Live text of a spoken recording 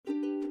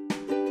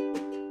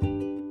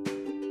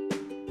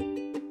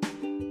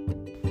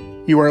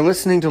You are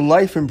listening to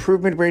Life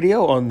Improvement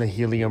Radio on the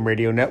Helium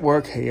Radio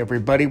Network. Hey,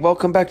 everybody,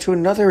 welcome back to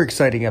another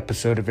exciting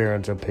episode of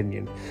Aaron's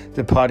Opinion,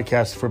 the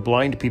podcast for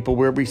blind people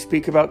where we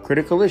speak about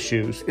critical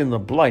issues in the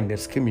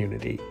blindness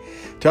community.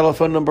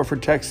 Telephone number for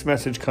text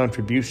message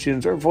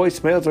contributions or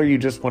voicemails, or you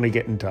just want to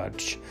get in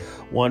touch.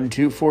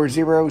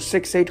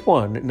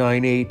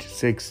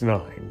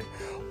 1-240-681-9869.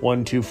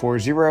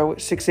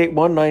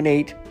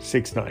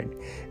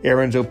 1-240-681-9869.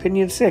 Aaron's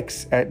Opinion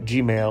 6 at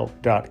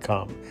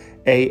gmail.com.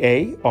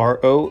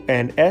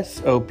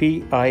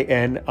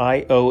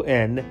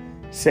 AARONSOPINION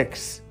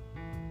 6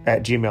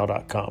 at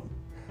gmail.com.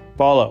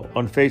 Follow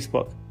on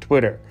Facebook,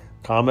 Twitter,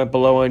 comment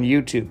below on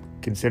YouTube.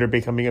 Consider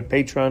becoming a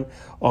patron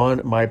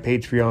on my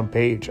Patreon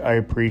page. I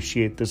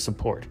appreciate the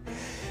support.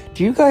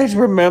 Do you guys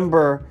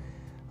remember,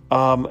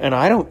 and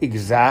I don't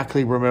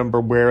exactly remember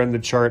where in the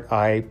chart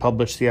I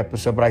published the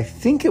episode, but I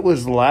think it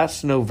was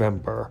last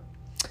November.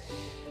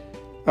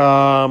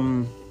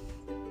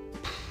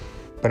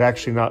 But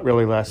actually not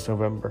really last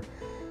November.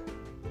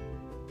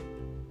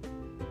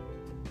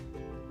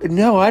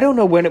 No, I don't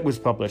know when it was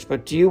published,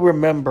 but do you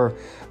remember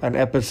an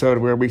episode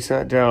where we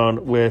sat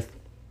down with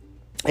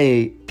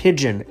a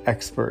pigeon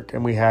expert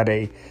and we had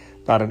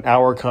about an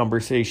hour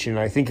conversation?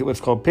 I think it was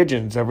called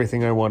Pigeons,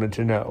 Everything I Wanted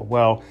to Know.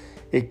 Well,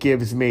 it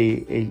gives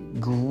me a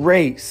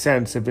great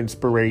sense of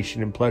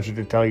inspiration and pleasure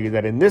to tell you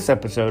that in this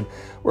episode,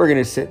 we're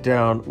going to sit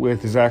down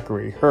with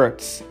Zachary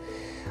Hertz,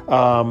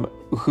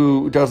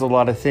 who does a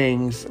lot of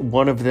things.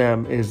 One of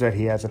them is that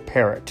he has a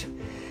parrot.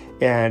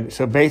 And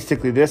so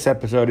basically this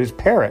episode is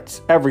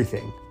parrots,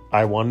 everything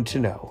I wanted to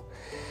know.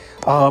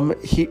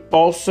 He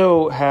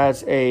also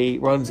runs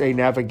a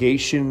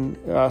navigation,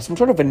 some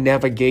sort of a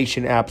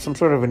navigation app, some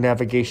sort of a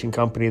navigation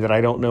company that I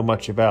don't know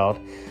much about,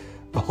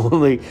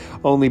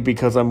 only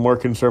because I'm more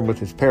concerned with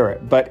his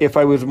parrot. But if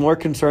I was more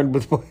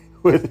concerned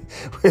with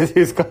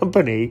his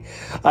company,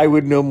 I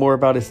would know more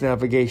about his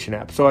navigation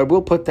app. So I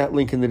will put that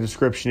link in the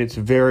description. It's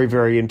very,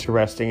 very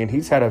interesting, and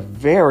he's had a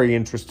very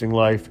interesting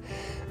life.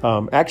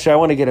 Actually, I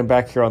want to get him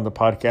back here on the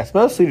podcast,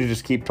 mostly to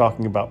just keep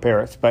talking about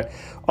parrots, but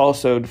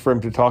also for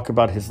him to talk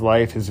about his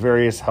life, his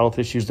various health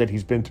issues that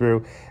he's been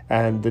through,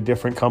 and the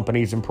different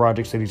companies and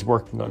projects that he's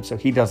working on. So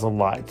he does a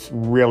lot. It's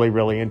really,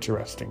 really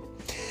interesting.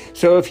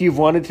 So if you've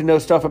wanted to know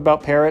stuff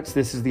about parrots,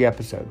 this is the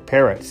episode.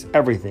 Parrots,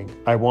 Everything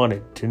I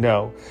Wanted to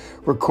Know.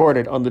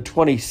 Recorded on the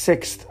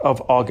 26th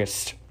of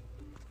August.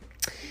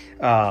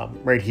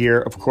 Right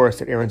here, of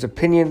course, at Aaron's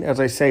Opinion. As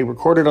I say,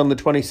 recorded on the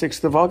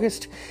 26th of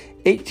August,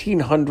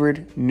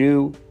 1800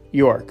 New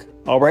York.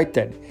 All right,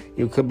 then.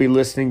 You could be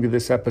listening to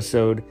this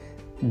episode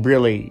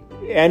really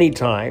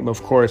anytime.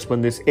 Of course,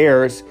 when this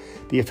airs,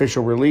 the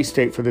official release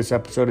date for this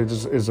episode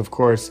is of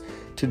course,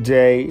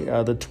 today,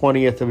 the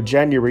 20th of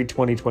January,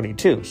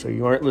 2022. So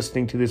you aren't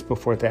listening to this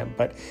before then.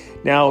 But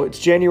now it's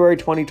January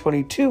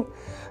 2022.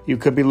 You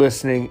could be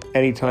listening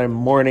anytime,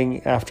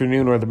 morning,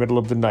 afternoon, or the middle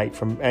of the night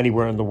from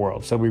anywhere in the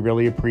world. So we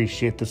really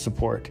appreciate the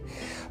support.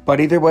 But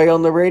either way,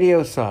 on the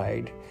radio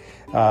side,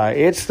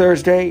 it's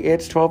Thursday,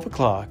 it's 12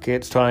 o'clock.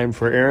 It's time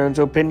for Aaron's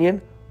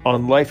Opinion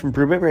on Life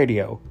Improvement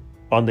Radio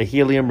on the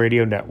Helium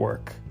Radio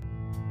Network.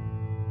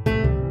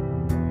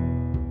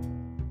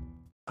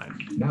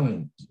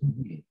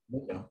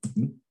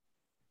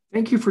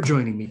 Thank you for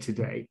joining me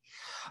today.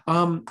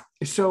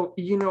 So,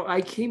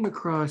 I came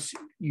across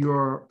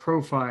your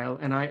profile,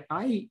 and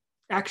I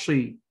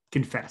actually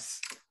confess,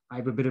 I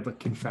have a bit of a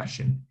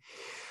confession,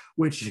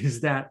 which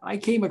is that I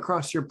came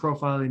across your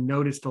profile and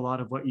noticed a lot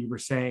of what you were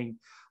saying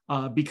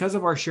because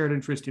of our shared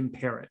interest in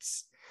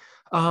parrots.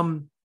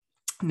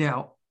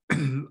 Now,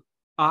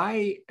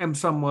 I am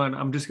someone,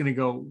 I'm just going to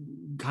go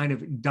kind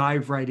of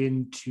dive right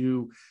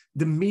into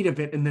the meat of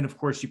it. And then, of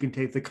course, you can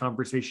take the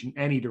conversation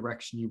any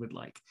direction you would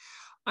like.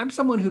 I'm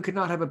someone who could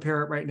not have a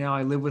parrot right now.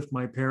 I live with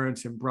my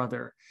parents and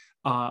brother.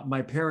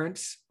 My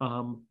parents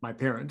are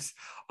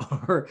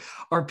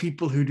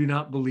people who do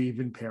not believe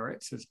in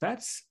parrots as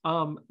pets.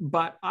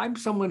 But I'm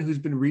someone who's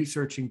been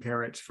researching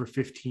parrots for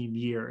 15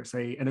 years.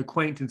 An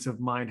acquaintance of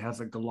mine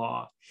has a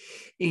galah.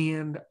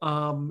 And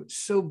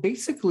so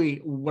basically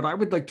what I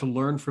would like to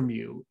learn from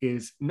you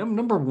is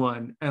number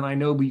one, and I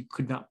know you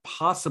could not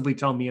possibly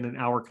tell me in an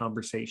hour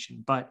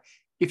conversation, but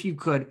if you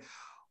could,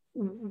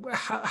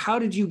 how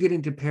did you get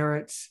into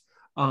parrots?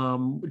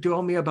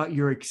 Tell me about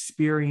your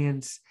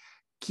experience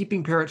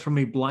keeping parrots from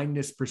a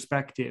blindness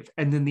perspective.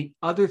 And then the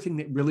other thing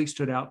that really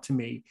stood out to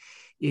me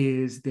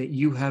is that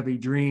you have a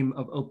dream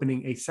of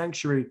opening a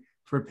sanctuary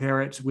for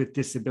parrots with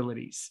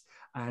disabilities.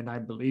 And I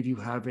believe you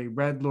have a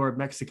Red Lord,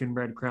 Mexican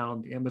Red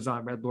Crown,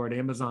 Amazon, Red Lord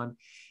Amazon.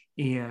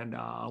 And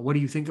what do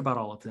you think about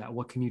all of that?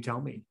 What can you tell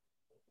me?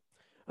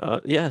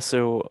 Yeah,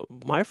 so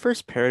my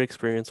first parrot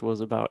experience was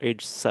about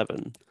age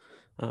 7.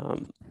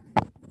 Um,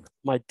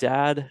 my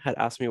dad had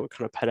asked me what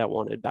kind of pet I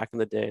wanted back in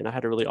the day, and I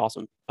had a really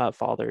awesome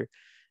father.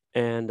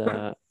 And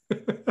the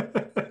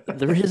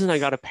reason I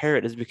got a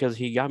parrot is because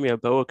he got me a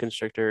boa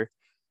constrictor,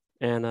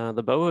 and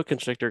the boa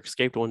constrictor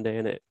escaped one day,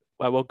 and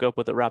I woke up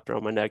with it wrapped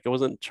around my neck. It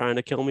wasn't trying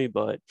to kill me,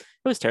 but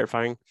it was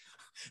terrifying.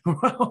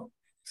 Wow.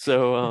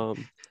 So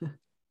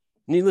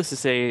needless to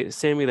say,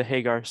 Sammy the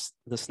Hagar,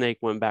 the snake,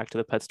 went back to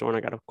the pet store and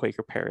I got a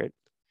Quaker parrot.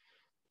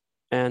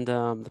 And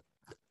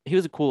he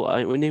was a cool,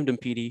 we named him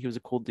Petey. He was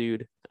a cool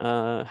dude.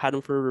 Had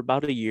him for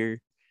about a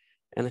year.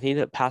 And then he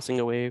ended up passing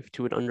away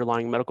to an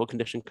underlying medical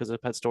condition because the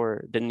pet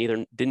store didn't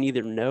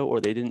either know or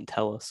they didn't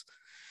tell us.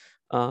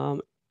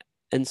 Um,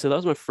 and so that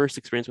was my first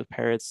experience with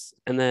parrots.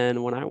 And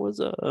then when I was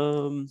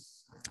oh,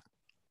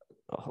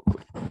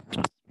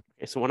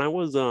 okay, so when I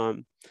was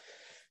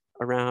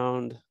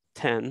around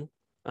 10,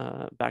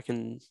 back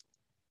in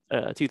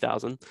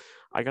 2000,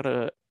 I got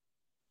a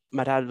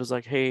my dad was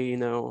like, hey, I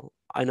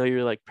know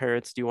you like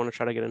parrots. Do you want to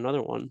try to get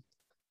another one?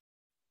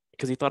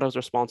 Because he thought I was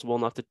responsible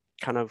enough to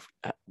kind of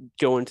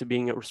go into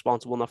being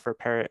responsible enough for a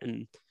parrot.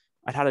 And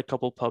I'd had a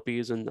couple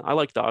puppies, and I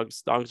like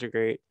dogs. Dogs are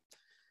great.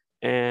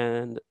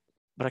 And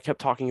but I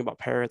kept talking about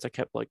parrots. I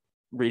kept like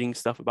reading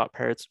stuff about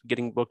parrots,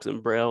 getting books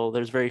in Braille.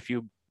 There's very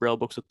few Braille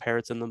books with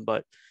parrots in them,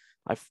 but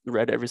I've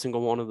read every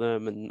single one of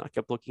them, and I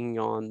kept looking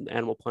on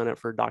Animal Planet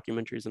for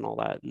documentaries and all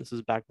that. And this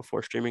is back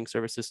before streaming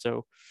services.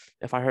 So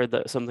if I heard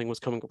that something was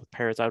coming up with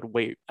parrots, I would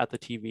wait at the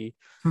TV.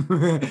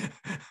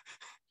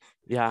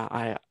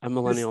 Yeah, I'm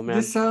millennial, man.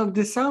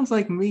 This sounds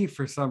like me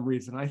for some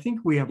reason. I think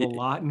we have a Y-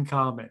 lot in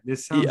common.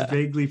 This sounds Yeah.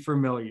 vaguely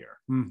familiar.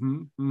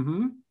 Mm-hmm.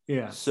 Mm-hmm.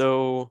 Yes.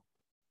 So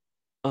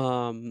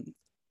um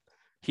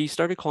he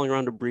started calling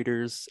around to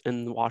breeders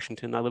in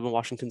Washington. I live in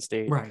Washington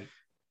State. Right.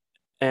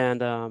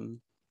 And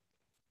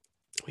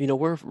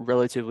we're a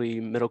relatively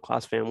middle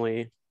class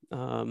family.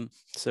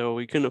 So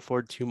we couldn't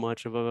afford too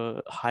much of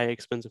a high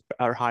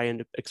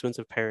end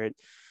expensive parrot.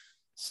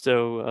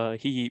 So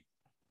he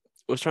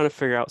was trying to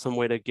figure out some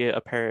way to get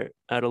a parrot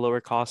at a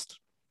lower cost.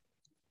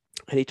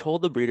 And he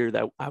told the breeder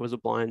that I was a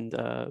blind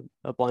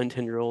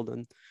 10-year-old,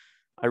 and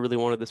I really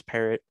wanted this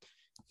parrot.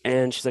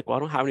 And she's like, well, I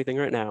don't have anything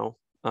right now,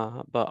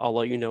 but I'll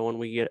let you know when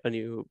we get a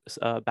new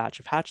batch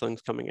of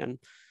hatchlings coming in.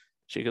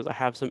 She goes, I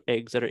have some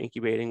eggs that are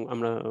incubating.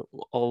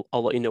 I'll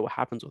let you know what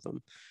happens with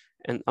them.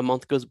 And a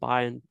month goes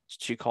by, and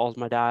she calls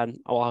my dad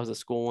while I was at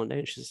school one day,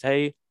 and she says,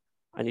 hey,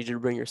 I need you to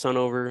bring your son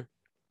over.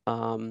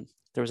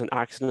 There was an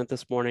accident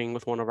this morning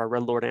with one of our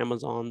Red Lord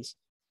Amazons,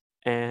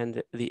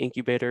 and the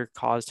incubator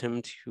caused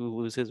him to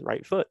lose his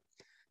right foot.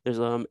 There's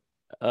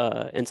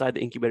inside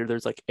the incubator,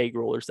 there's like egg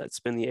rollers that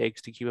spin the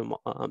eggs to keep them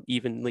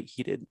evenly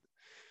heated.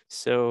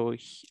 So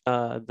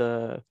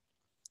the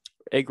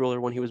egg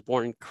roller, when he was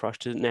born,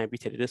 crushed it and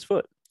amputated his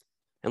foot.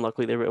 And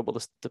luckily, they were able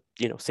to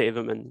save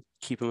him and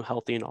keep him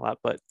healthy and all that.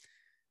 But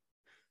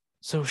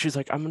so she's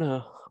like,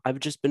 I've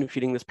just been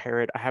feeding this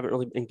parrot. I haven't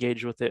really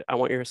engaged with it. I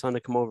want your son to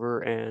come over,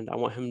 and I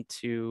want him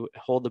to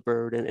hold the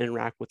bird and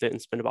interact with it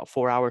and spend about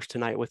 4 hours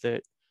tonight with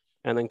it,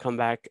 and then come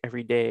back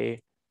every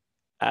day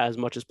as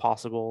much as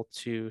possible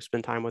to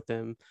spend time with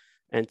them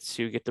and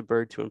to get the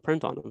bird to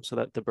imprint on him so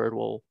that the bird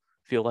will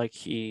feel like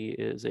he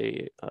is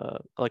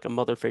like a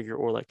mother figure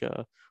or like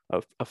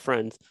a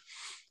friend.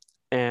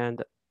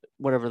 And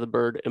whatever the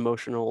bird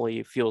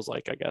emotionally feels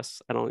like, I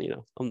guess. I don't,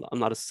 I'm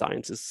not a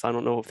scientist. So I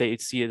don't know if they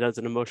see it as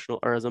an emotional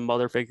or as a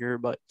mother figure,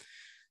 but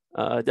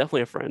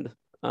definitely a friend.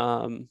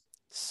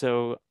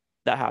 So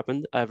that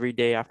happened every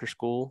day after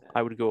school.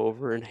 I would go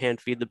over and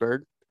hand feed the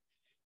bird.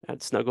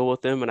 I'd snuggle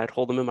with him, and I'd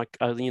hold him in my,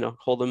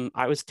 hold him.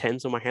 I was 10,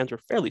 so my hands were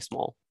fairly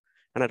small,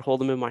 and I'd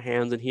hold him in my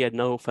hands, and he had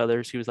no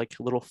feathers. He was like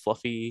a little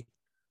fluffy,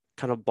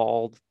 kind of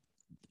bald,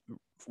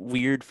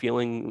 weird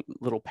feeling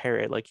little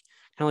parrot, like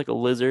kind of like a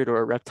lizard or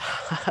a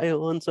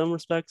reptile in some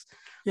respects.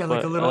 Yeah,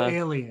 like a But little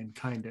alien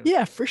kind of.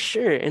 yeah, for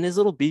sure. And his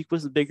little beak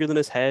was bigger than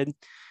his head.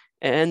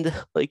 And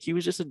like he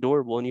was just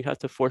adorable. And you have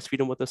to force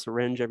feed him with a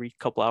syringe every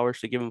couple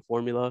hours to give him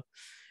formula.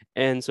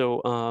 And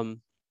so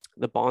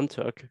the bond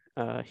took,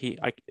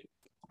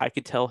 I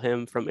could tell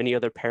him from any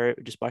other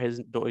parrot just by his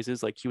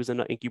noises, like he was in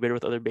an incubator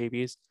with other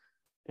babies.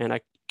 And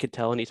I could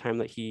tell anytime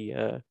that he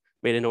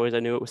made a noise, I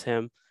knew it was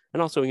him.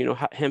 And also,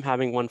 him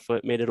having one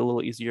foot made it a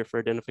little easier for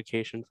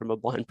identification from a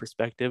blind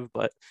perspective.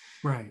 But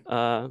Right.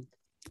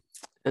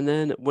 and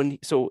then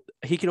so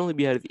he could only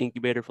be out of the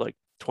incubator for like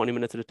 20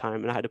 minutes at a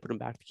time, and I had to put him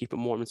back to keep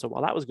him warm. And so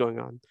while that was going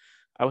on,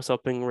 I was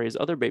helping raise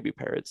other baby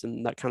parrots,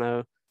 and that kind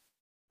of,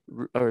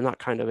 or not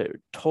kind of,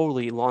 it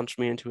totally launched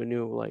me into a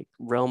new like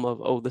realm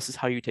of, oh, this is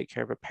how you take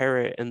care of a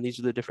parrot, and these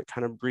are the different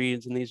kind of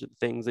breeds, and these are the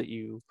things that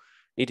you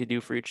need to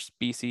do for each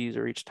species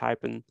or each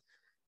type. And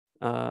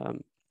um,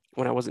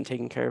 when I wasn't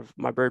taking care of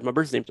my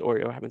bird's name's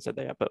Oreo. I haven't said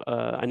that yet, but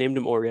I named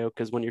him Oreo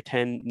because when you're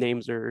 10,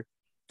 names are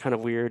kind of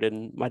weird.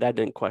 And my dad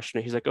didn't question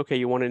it. He's like, okay,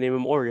 you want to name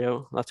him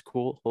Oreo? That's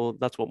cool. Well,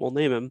 that's what we'll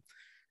name him.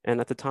 And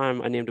at the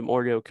time, I named him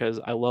Oreo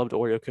because I loved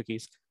Oreo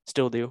cookies,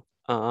 still do.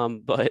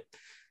 But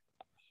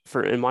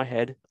for in my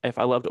head, if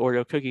I loved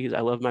Oreo cookies,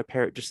 I love my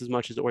parrot just as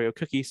much as Oreo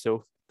cookies.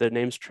 So the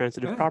name's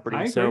transitive Yeah, I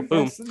property. So agree.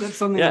 boom. That's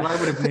something that Yeah. I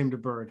would have named a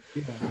bird.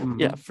 Yeah.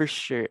 Yeah, Mhm. for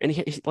sure. And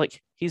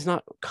he's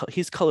not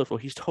he's colorful.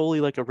 He's totally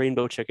like a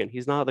rainbow chicken.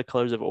 He's not the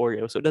colors of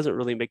Oreo, so it doesn't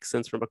really make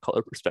sense from a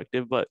color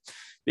perspective. But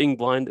being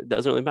blind, it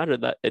doesn't really matter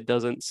that it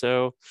doesn't.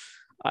 So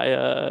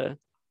I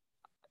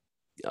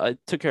I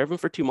took care of him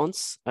for 2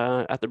 months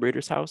at the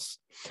breeder's house.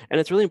 And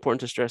it's really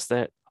important to stress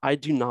that I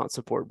do not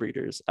support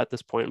breeders at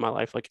this point in my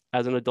life. Like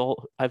as an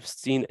adult, I've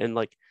seen, and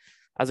like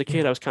as a kid,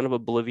 Yeah. I was kind of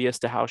oblivious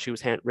to how she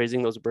was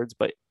raising those birds.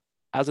 But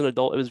as an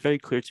adult, it was very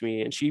clear to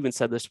me. And she even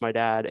said this to my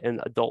dad in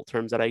adult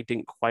terms that I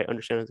didn't quite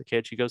understand as a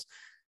kid. She goes,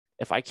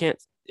 if I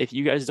can't, if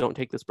you guys don't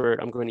take this bird,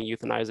 I'm going to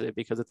euthanize it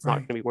because Right. it's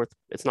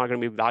not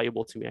going to be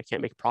valuable to me. I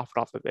can't make profit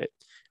off of it.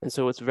 And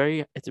so it's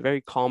very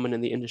common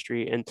in the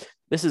industry. And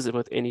this is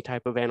with any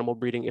type of animal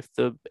breeding. If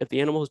the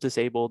animal is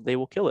disabled, they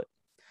will kill it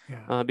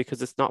Yeah.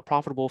 because it's not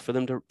profitable for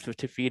them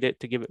to feed it,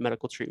 to give it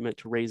medical treatment,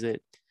 to raise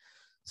it.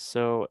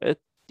 So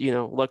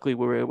luckily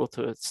we were able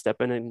to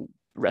step in and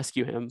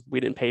rescue him.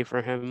 We didn't pay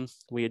for him.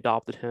 We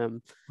adopted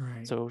him.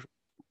 Right. So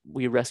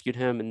we rescued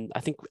him, and I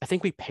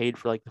think we paid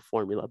for like the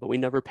formula, but we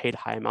never paid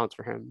high amounts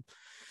for him.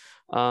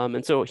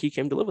 And so he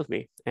came to live with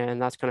me,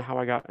 and that's kind of how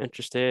I got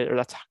interested, or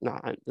that's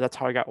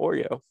how I got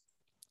Oreo.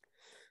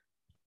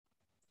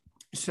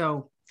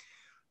 So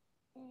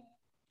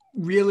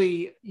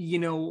really,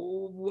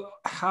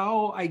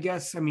 how, I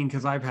guess, I mean,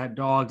 because I've had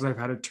dogs, I've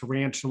had a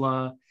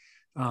tarantula.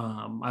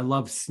 I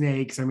love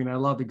snakes. I mean, I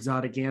love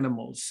exotic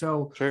animals.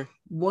 So Sure.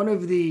 one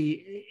of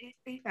the,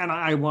 and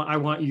I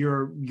want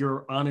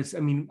your honest, I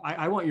mean,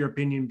 I want your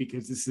opinion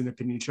because this is an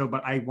opinion show,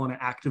 but I want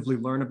to actively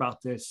learn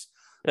about this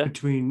Yeah.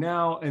 between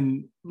now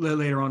and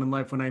later on in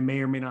life when I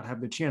may or may not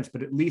have the chance.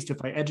 But at least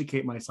if I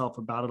educate myself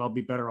about it, I'll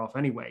be better off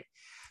anyway.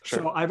 Sure.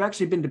 So I've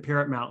actually been to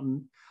Parrot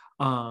Mountain,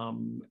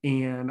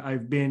 and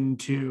I've been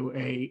to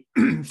a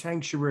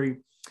sanctuary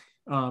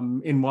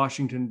in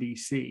Washington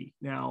D.C.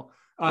 Now,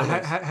 Oh,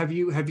 nice. have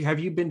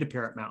you been to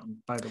Parrot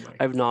Mountain, by the way?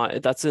 I've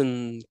not. That's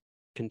in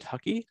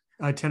Kentucky,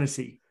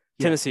 Tennessee.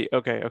 Yes. Tennessee.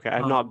 Okay. Okay.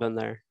 I've not Um, been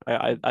there.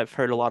 I've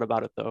heard a lot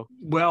about it though.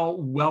 well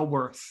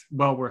worth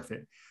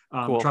it.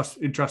 Cool.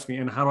 Trust me.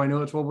 And how do I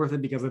know it's well worth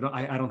it? Because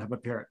I don't have a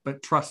parrot,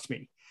 but trust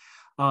me,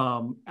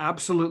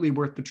 absolutely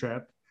worth the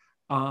trip.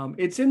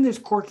 It's in this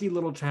quirky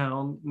little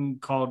town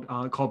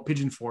called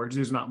Pigeon Forge.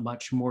 There's not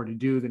much more to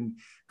do than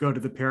go to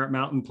the Parrot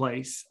Mountain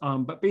place.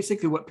 But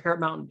basically, what Parrot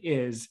Mountain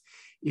is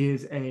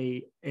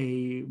a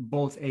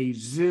both a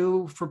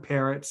zoo for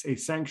parrots, a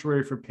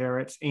sanctuary for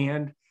parrots,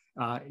 and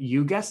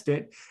you guessed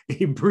it,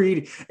 a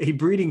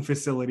breeding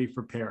facility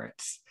for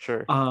parrots.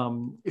 Sure.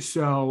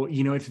 So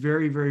it's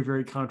very, very,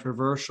 very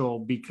controversial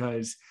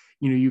because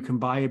you can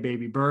buy a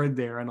baby bird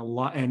there, and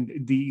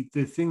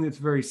the thing that's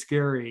very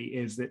scary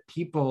is that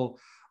people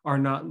are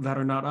not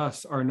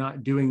us are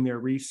not doing their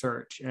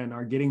research and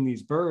are getting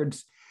these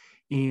birds,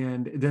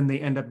 and then they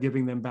end up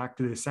giving them back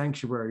to the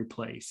sanctuary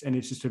place, and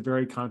it's just a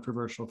very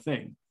controversial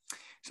thing.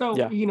 So,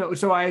 Yeah.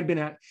 so I had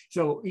been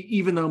so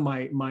even though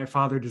my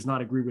father does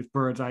not agree with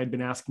birds, I had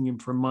been asking him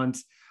for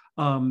months.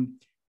 Um,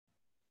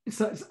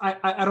 so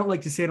I don't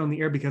like to say it on the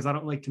air because I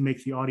don't like to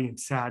make the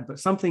audience sad, but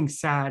something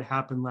sad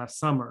happened last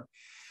summer.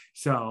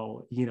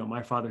 So,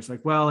 my father's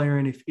like, well,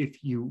 Aaron,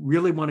 if you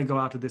really want to go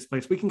out to this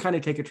place, we can kind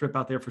of take a trip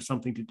out there for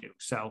something to do.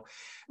 So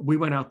we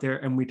went out there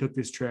and we took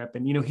this trip,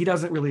 and, he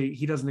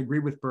doesn't agree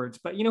with birds,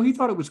 but, he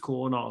thought it was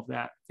cool and all of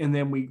that. And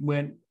then we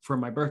went for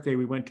my birthday,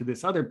 we went to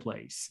this other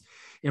place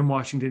in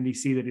Washington,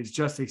 D.C. that is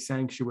just a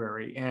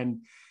sanctuary.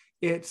 And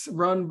it's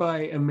run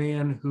by a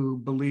man who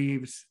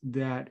believes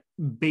that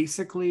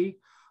basically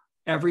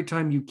every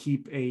time you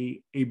keep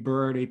a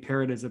bird, a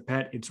parrot as a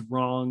pet, it's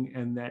wrong,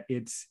 and that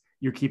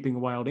you're keeping a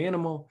wild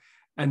animal,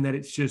 and that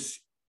it's just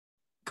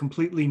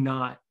completely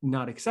not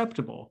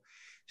acceptable.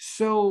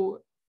 So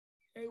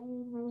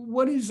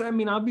what is, I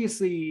mean,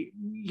 obviously,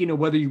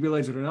 whether you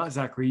realize it or not,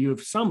 Zachary, you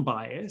have some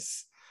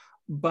bias,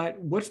 but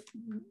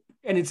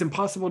and it's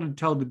impossible to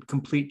tell the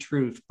complete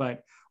truth,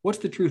 but what's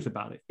the truth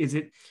about it? Is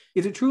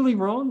it truly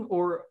wrong,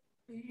 or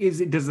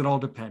does it all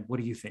depend? What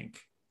do you think?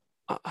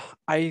 Uh,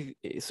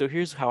 so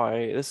here's how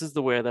this is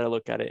the way that I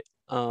look at it.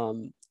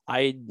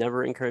 I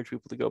never encourage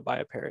people to go buy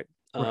a parrot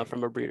Right.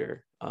 from a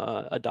breeder.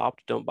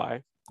 Adopt, don't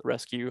buy.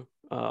 Rescue,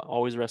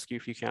 always rescue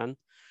if you can.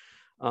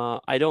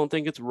 I don't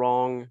think it's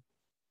wrong.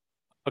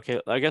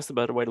 Okay, I guess the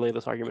better way to lay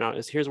this argument out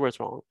is here's where it's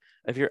wrong.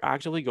 If you're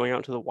actively going out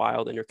into the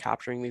wild and you're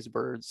capturing these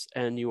birds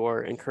and you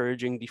are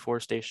encouraging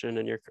deforestation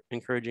and you're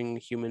encouraging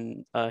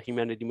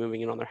humanity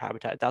moving in on their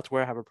habitat, that's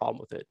where I have a problem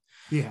with it.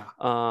 Yeah.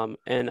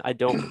 And I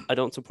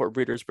don't support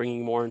breeders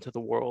bringing more into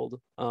the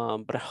world.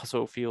 But I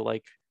also feel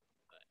like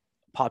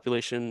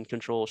population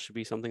control should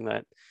be something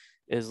that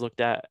is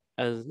looked at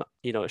as,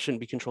 it shouldn't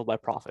be controlled by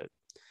profit.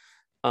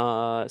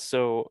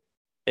 So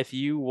if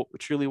you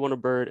truly want a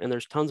bird, and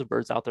there's tons of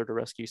birds out there to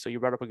rescue, so you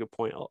brought up a good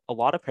point. A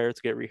lot of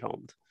parrots get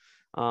rehomed.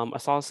 I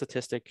saw a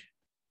statistic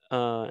in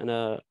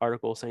an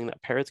article saying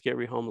that parrots get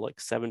rehomed like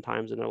 7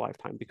 times in their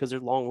lifetime because they're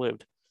long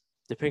lived,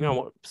 depending on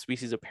what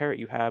species of parrot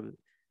you have.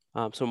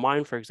 So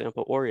mine, for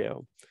example,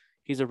 Oreo,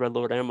 he's a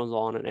red-lobered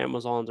Amazon, and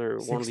Amazons are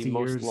one of the 60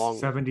 most years, long.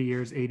 70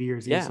 years, 80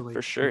 years Yeah, for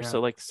easily. sure. Yeah. So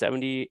like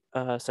 70,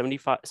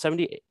 75,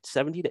 70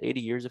 to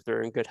 80 years if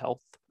they're in good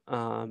health.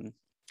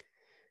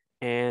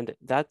 And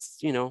that's,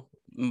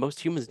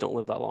 most humans don't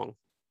live that long.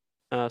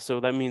 So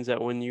that means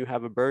that when you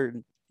have a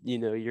bird,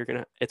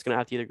 it's gonna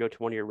have to either go to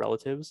one of your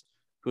relatives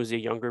who's a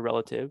younger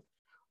relative,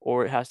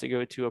 or it has to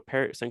go to a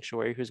parrot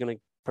sanctuary who's going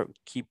to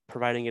keep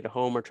providing it a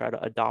home or try to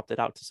adopt it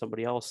out to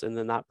somebody else. And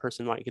then that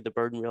person might get the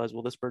bird and realize,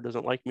 well, this bird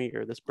doesn't like me,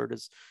 or this bird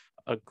is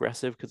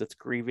aggressive because it's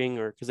grieving,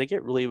 or because they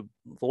get really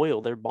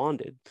loyal, they're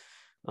bonded.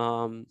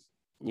 Um,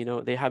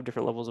 they have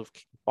different levels of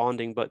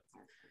bonding, but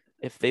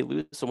if they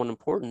lose someone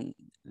important,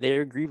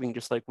 they're grieving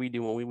just like we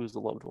do when we lose a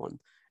loved one.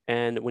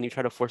 And when you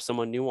try to force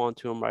someone new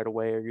onto them right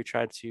away, or you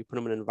try to put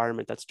them in an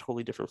environment that's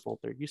totally different from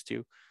what they're used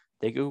to,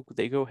 they go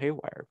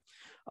haywire.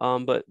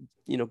 But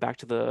back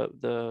to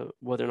the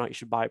whether or not you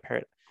should buy a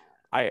parrot.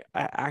 I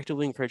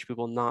actively encourage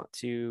people not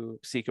to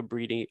seek a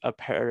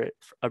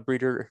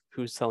breeder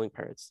who's selling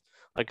parrots.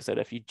 Like I said,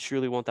 if you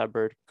truly want that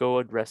bird,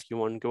 go rescue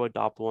one, go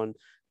adopt one.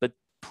 But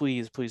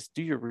please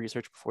do your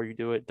research before you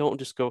do it. Don't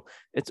just go.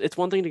 It's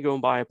one thing to go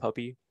and buy a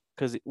puppy,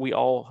 because we've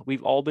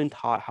all been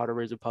taught how to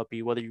raise a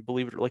puppy, whether you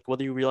believe it, like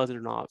whether you realize it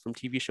or not, from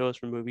TV shows,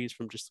 from movies,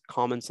 from just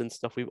common sense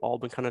stuff. We've all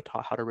been kind of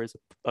taught how to raise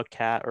a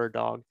cat or a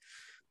dog.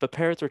 But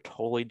parrots are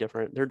totally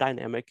different. Their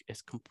dynamic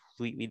is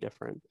completely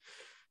different.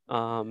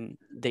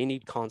 They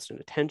need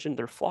constant attention.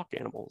 They're flock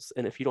animals.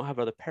 And if you don't have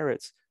other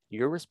parrots,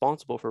 you're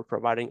responsible for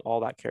providing all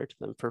that care to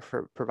them,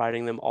 for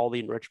providing them all the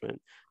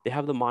enrichment. They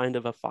have the mind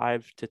of a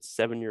 5 to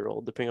 7 year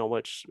old, depending on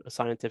which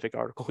scientific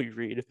article you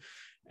read.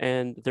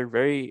 And they're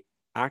very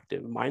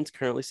active. Mine's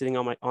currently sitting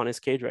on his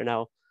cage right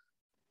now,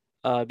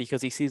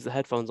 because he sees the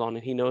headphones on,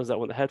 and he knows that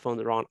when the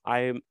headphones are on,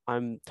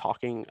 I'm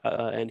talking,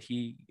 and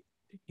he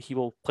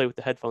will play with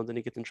the headphones, and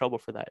he gets in trouble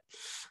for that.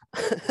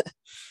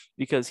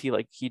 Because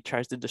he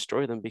tries to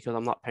destroy them because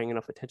I'm not paying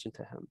enough attention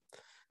to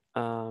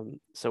him.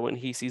 So when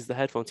he sees the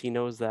headphones, he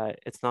knows that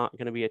it's not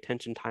going to be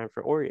attention time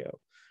for Oreo,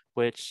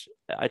 which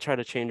I try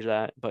to change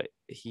that. But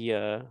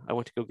I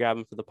went to go grab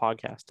him for the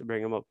podcast to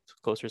bring him up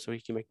closer so he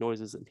can make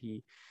noises, and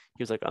he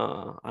was like,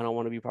 I don't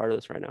want to be part of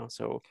this right now.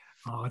 So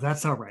Oh,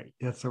 that's all right.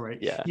 That's all right.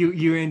 yeah.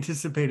 You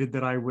anticipated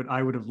that I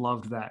would have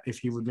loved that if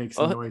he would make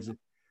some Oh, noises.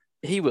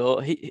 he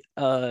will.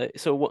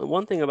 So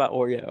one thing about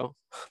Oreo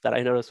that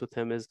I noticed with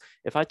him is,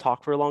 if I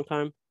talk for a long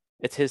time,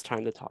 it's his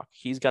time to talk.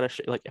 He's got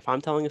to like, if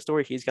I'm telling a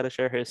story, he's got to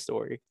share his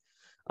story.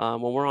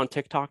 When we're on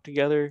TikTok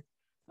together,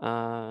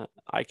 uh,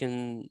 I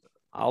can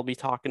I'll be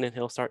talking and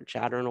he'll start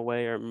chattering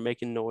away or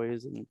making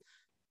noise, and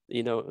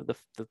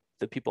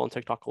the people on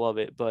TikTok love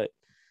it. But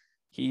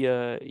he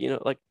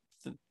like,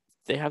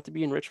 they have to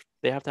be enriched.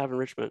 They have to have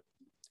enrichment,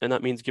 and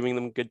that means giving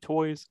them good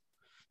toys.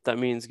 That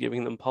means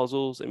giving them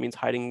puzzles. It means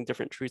hiding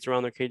different treats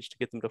around their cage to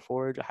get them to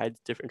forage. I hide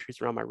different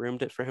treats around my room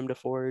for him to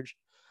forage.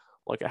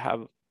 Like,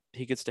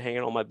 he gets to hang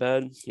out on my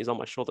bed. He's on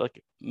my shoulder.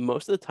 Like,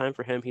 most of the time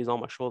for him, he's on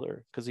my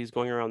shoulder because he's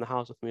going around the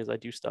house with me as I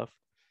do stuff.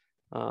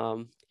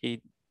 Um,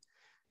 he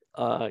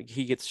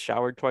he gets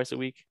showered twice a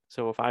week.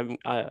 So if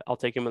I'll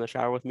take him in the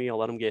shower with me. I'll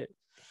let him get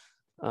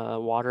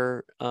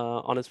water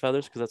on his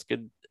feathers, because that's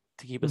good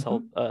to keep his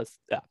health.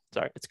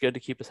 It's good to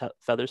keep his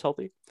feathers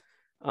healthy.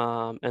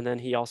 And then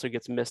he also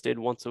gets misted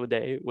once a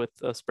day with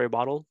a spray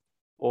bottle,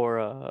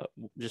 or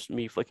just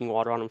me flicking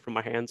water on him from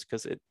my hands,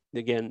 because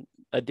again,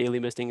 a daily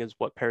misting is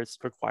what parrots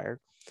require.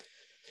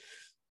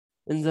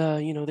 And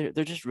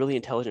they're just really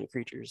intelligent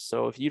creatures.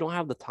 So if you don't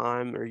have the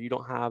time, or you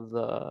don't have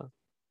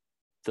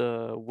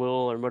the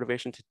will or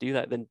motivation to do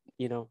that, then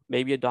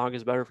maybe a dog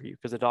is better for you,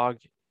 because a dog,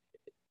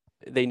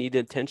 they need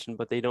attention,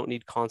 but they don't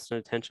need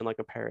constant attention like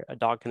a parrot. A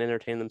dog can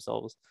entertain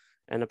themselves,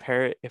 and a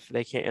parrot, if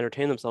they can't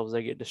entertain themselves,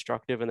 they get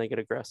destructive and they get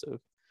aggressive,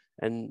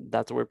 and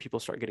that's where people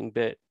start getting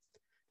bit.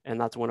 And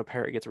that's when a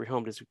parrot gets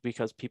rehomed, is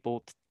because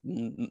people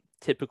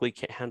typically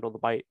can't handle the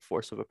bite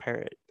force of a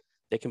parrot.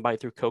 They can bite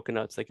through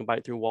coconuts, they can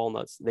bite through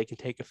walnuts, they can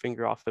take a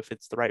finger off if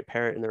it's the right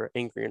parrot and they're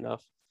angry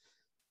enough.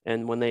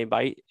 And when they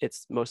bite,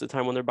 it's most of the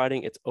time when they're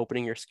biting, it's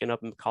opening your skin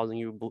up and causing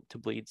you to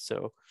bleed.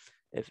 So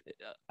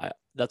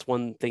that's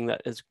one thing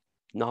that is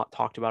not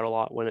talked about a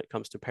lot when it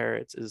comes to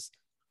parrots, is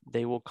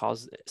they will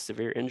cause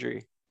severe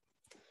injury.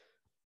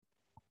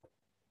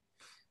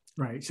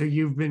 Right. So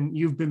you've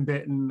been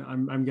bitten,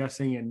 I'm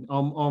guessing, and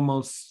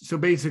almost. So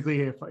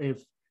basically,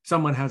 if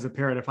someone has a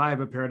parrot, if I have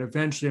a parrot,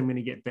 eventually I'm going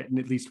to get bitten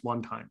at least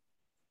one time.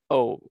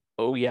 Oh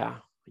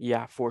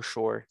yeah, for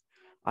sure.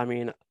 I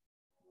mean,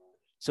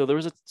 so there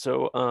was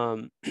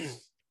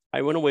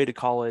I went away to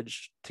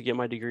college to get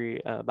my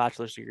degree,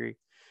 bachelor's degree,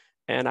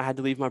 and I had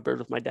to leave my bird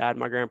with my dad and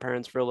my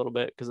grandparents for a little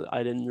bit, because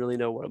I didn't really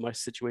know what my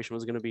situation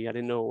was going to be. I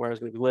didn't know where I was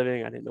going to be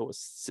living. I didn't know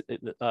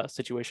what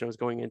situation I was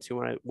going into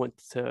when I went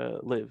to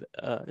live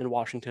in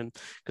Washington,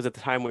 because at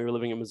the time we were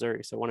living in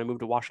Missouri. So when I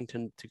moved to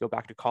Washington to go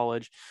back to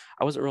college,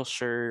 I wasn't real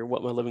sure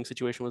what my living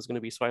situation was going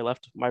to be. So I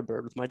left my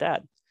bird with my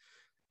dad.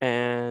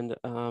 And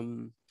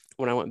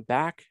when I went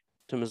back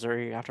to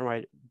Missouri after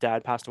my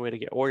dad passed away to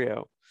get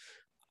Oreo,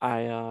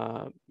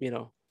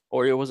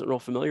 Oreo wasn't real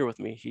familiar with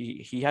me.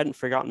 He hadn't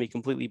forgotten me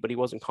completely, but he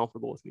wasn't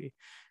comfortable with me.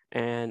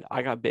 And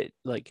I got bit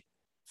like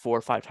 4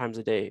 or 5 times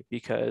a day,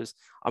 because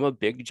I'm a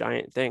big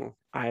giant thing.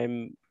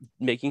 I'm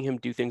making him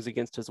do things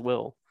against his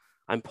will.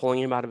 I'm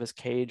pulling him out of his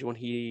cage when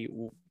he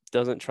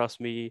doesn't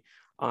trust me.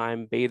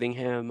 I'm bathing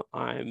him.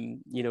 I'm,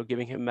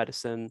 giving him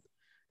medicine.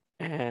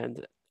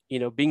 And,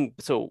 being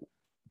so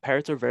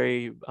parrots are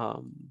very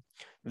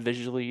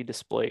visually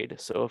displayed.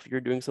 So if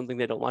you're doing something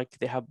they don't like,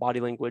 they have body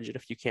language, and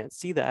if you can't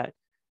see that,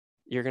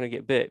 you're gonna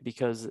get bit,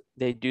 because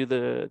they do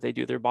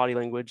their body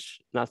language.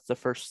 That's the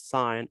first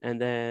sign, and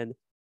then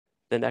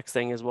the next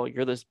thing is, well,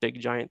 you're this big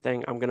giant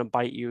thing. I'm gonna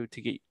bite you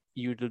to get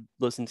you to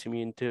listen to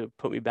me and to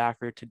put me back,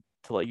 or to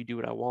let you do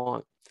what I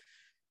want.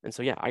 And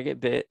so yeah, I get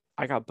bit.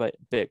 I got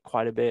bit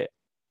quite a bit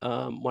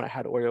when I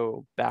had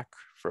Oreo back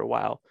for a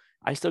while.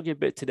 I still get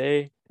bit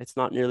today. It's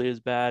not nearly as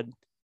bad.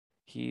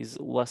 He's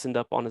lessened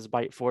up on his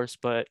bite force,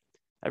 but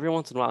every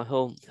once in a while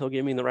he'll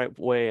get me in the right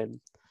way, and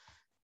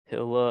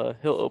he'll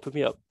open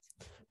me up.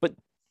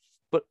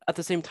 But at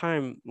the same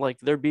time, like,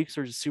 their beaks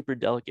are just super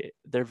delicate.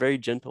 They're very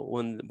gentle.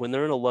 When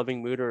they're in a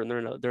loving mood, or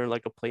they're in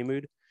like a play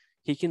mood,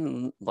 he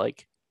can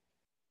like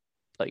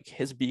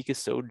his beak is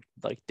so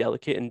like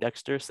delicate and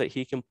dexterous that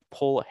he can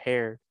pull a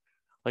hair,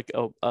 like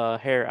a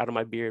hair out of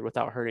my beard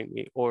without hurting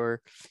me,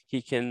 or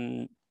he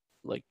can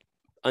like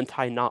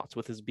untie knots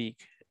with his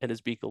beak and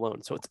his beak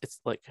alone. So it's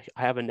like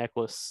I have a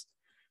necklace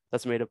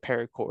that's made of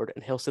paracord,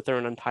 and he'll sit there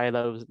and untie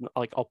those.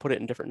 Like, I'll put it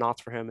in different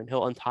knots for him, and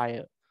he'll untie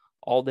it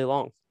all day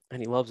long,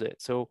 and he loves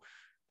it. So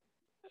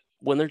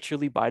when they're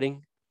truly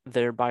biting,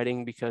 they're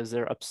biting because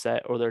they're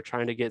upset, or they're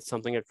trying to get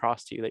something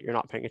across to you that you're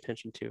not paying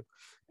attention to.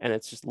 And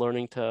it's just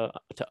learning to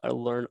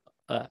learn.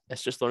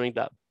 It's just learning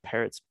that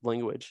parrot's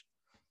language.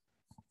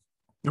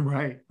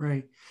 Right.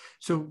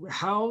 So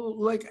how,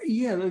 like,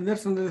 yeah, and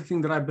that's another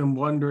thing that I've been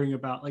wondering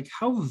about, like,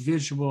 how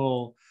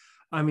visual.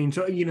 I mean,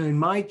 so, in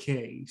my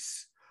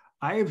case,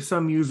 I have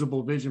some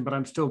usable vision, but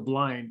I'm still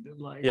blind.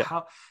 Like, Yeah.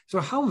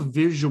 how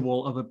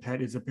visual of a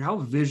pet is it? How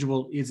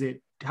visual is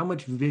it? How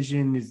much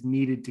vision is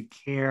needed to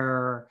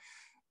care?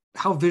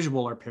 How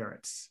visual are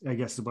parrots, I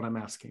guess, is what I'm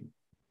asking.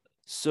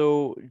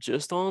 So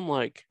just on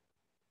like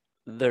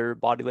their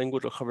body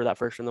language, we'll cover that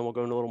first, and then we'll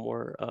go into a little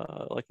more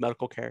like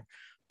medical care.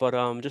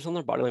 But just on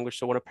their body language,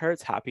 so when a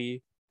parrot's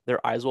happy,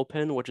 their eyes will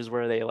pin, which is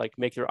where they like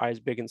make their eyes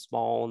big and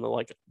small, and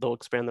they'll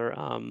expand their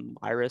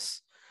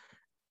iris.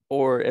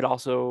 Or it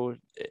also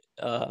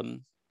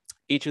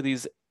each of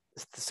these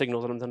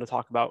signals that I'm going to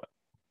talk about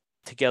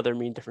together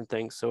mean different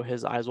things. So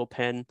his eyes will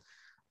pin.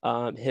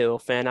 He'll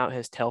fan out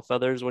his tail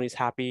feathers when he's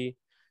happy.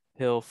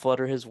 He'll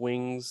flutter his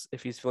wings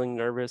if he's feeling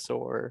nervous,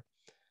 or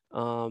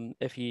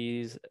if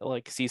he's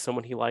like sees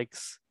someone he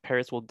likes.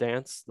 Parrots will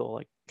dance. They'll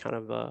like kind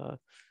of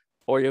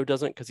Oreo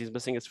doesn't, because he's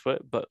missing his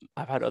foot, but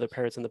I've had other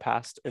parrots in the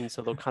past, and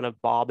so they'll kind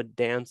of bob and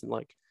dance and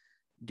like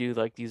do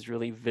like these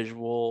really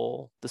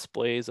visual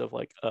displays of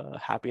like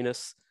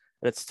happiness.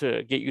 And it's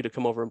to get you to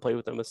come over and play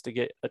with them. It's to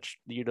get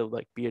you to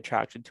like be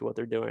attracted to what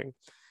they're doing.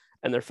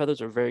 And their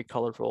feathers are very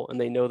colorful, and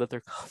they know that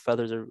their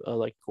feathers are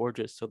like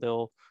gorgeous, so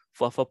they'll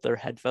fluff up their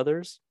head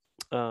feathers,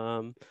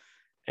 and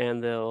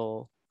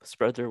they'll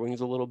spread their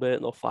wings a little bit,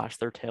 and they'll flash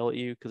their tail at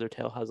you because their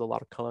tail has a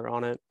lot of color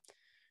on it.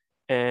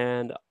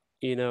 And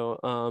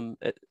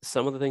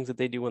some of the things that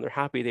they do when they're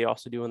happy, they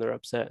also do when they're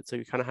upset. So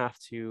you kind of have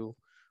to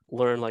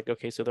learn, like,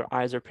 okay, so their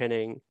eyes are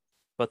pinning,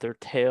 but their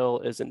tail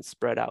isn't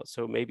spread out.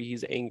 So maybe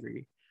he's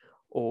angry,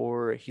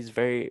 or he's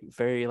very,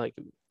 very like,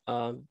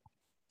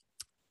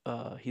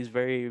 he's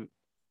very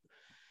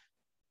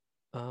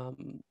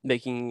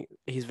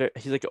he's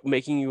like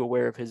making you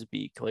aware of his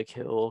beak. Like,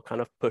 he'll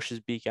kind of push his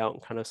beak out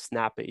and kind of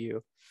snap at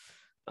you.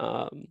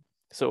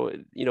 So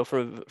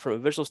from a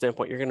visual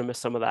standpoint, you're going to miss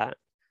some of that.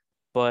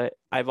 But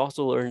I've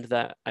also learned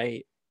that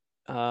I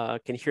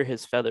can hear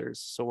his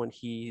feathers. So when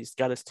he's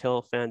got his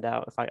tail fanned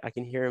out, if I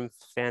can hear him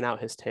fan out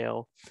his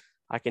tail,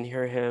 I can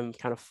hear him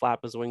kind of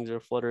flap his wings or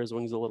flutter his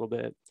wings a little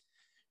bit.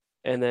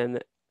 And then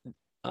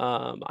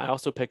I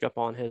also pick up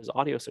on his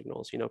audio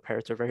signals.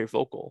 Parrots are very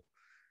vocal,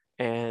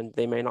 and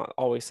they may not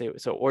always say.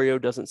 So Oreo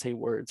doesn't say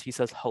words. He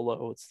says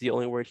hello. It's the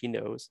only word he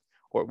knows.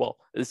 Or, well,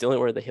 it's the only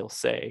word that he'll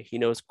say. He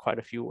knows quite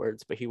a few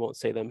words, but he won't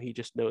say them. He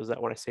just knows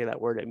that when I say that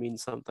word, it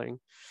means something.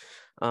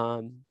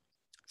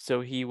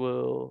 So he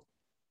will,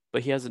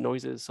 but he has the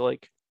noises. So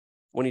like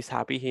when he's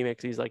happy, he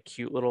makes these like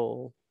cute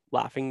little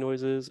laughing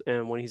noises,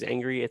 and when he's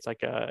angry, it's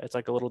like a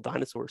little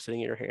dinosaur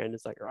sitting in your hand.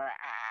 It's like, rah!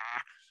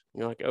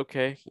 You're like,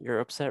 okay,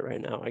 you're upset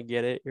right now. I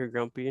get it. You're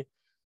grumpy,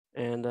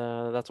 and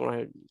that's when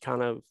I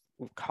kind of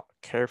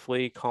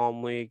carefully,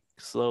 calmly,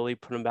 slowly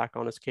put him back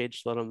on his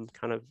cage to let him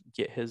kind of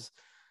get his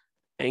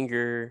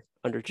anger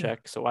under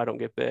check, so I don't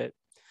get bit.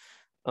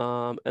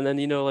 And then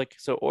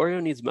so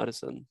Oreo needs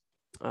medicine.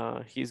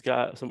 He's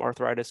got some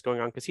arthritis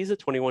going on because he's a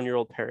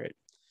 21-year-old parrot,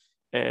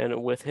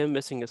 and with him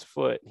missing his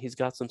foot, he's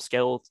got some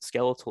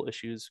skeletal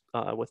issues.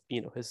 With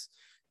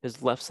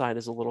his left side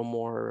is a little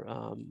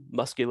more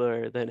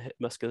musculature than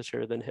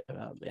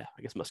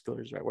I guess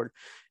muscular is the right word,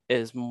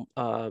 is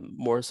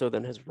more so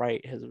than his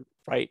right. His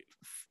right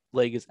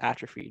leg is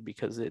atrophied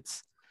because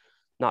it's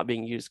not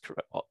being used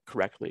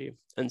correctly,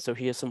 and so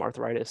he has some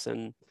arthritis,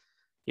 and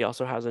he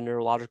also has a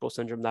neurological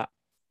syndrome that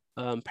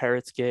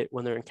parrots get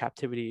when they're in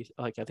captivity.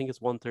 Like, I think it's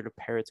 1/3 of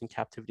parrots in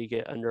captivity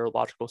get a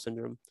neurological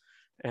syndrome,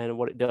 and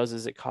what it does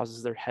is it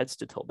causes their heads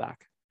to tilt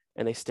back,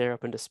 and they stare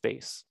up into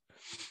space.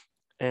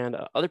 And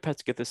other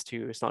pets get this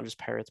too. It's not just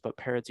parrots, but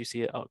parrots, you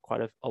see it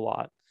quite a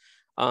lot.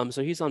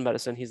 So he's on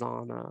medicine. He's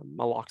on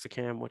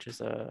meloxicam, which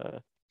is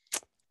a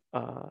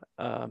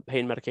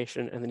pain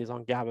medication, and then he's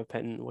on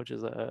gabapentin, which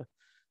is a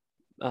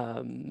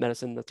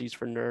medicine that's used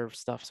for nerve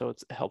stuff. So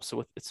it's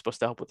supposed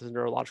to help with his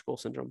neurological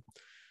syndrome.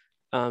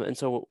 And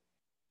so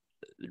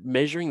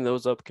measuring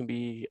those up can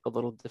be a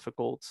little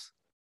difficult.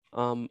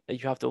 You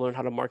have to learn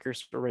how to mark your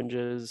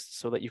syringes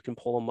so that you can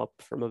pull them up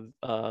from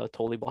a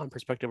totally blind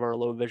perspective or a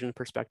low vision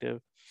perspective,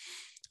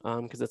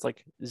 because it's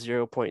like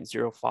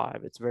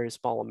 0.05. It's very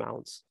small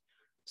amounts.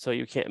 So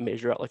you can't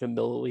measure out like a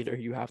milliliter.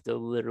 You have to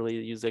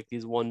literally use like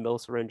these 1 ml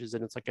syringes,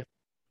 and it's like a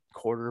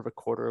quarter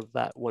of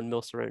that 1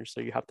 ml syringe. So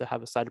you have to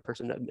have a sighted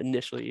person that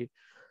initially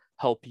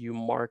help you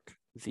mark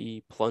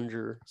the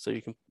plunger so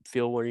you can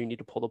feel where you need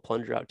to pull the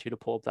plunger out to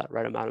pull up that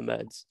right amount of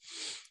meds.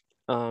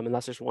 And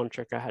that's just one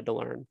trick I had to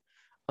learn.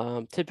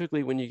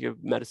 Typically, when you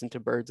give medicine to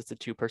birds, it's a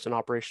 2-person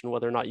operation.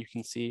 Whether or not you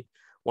can see,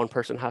 one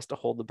person has to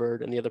hold the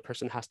bird and the other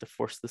person has to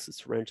force this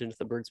syringe into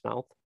the bird's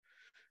mouth,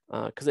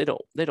 because they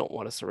don't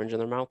want a syringe in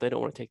their mouth. They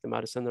don't want to take the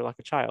medicine. They're like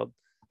a child.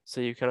 So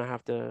you kind of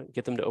have to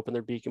get them to open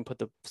their beak and put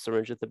the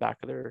syringe at the back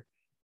of their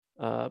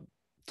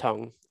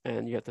tongue,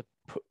 and you have to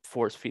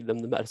force feed them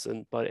the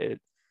medicine. But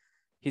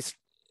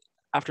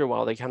after a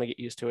while, they kind of get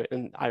used to it,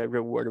 and I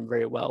reward him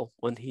very well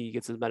when he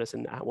gets his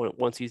medicine.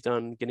 Once he's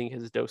done getting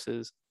his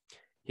doses,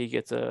 he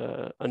gets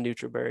a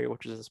NutriBerry,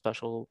 which is a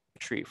special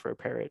treat for a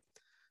parrot.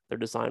 They're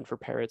designed for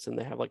parrots, and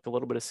they have like a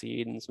little bit of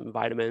seed and some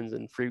vitamins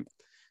and fruit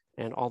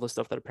and all the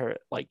stuff that a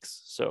parrot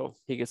likes. So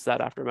he gets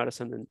that after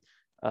medicine.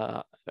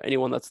 And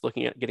anyone that's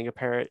looking at getting a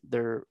parrot,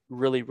 they're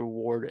really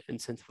reward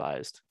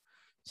incentivized.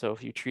 So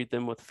if you treat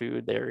them with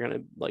food, they're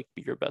gonna like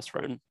be your best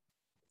friend.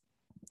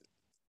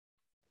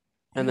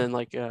 And then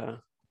like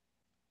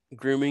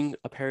grooming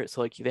a parrot,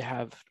 so like they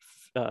have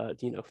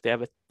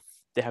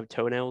they have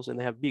toenails and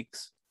they have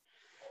beaks,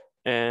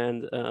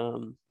 and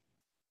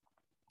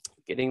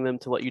getting them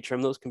to let you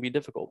trim those can be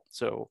difficult.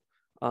 So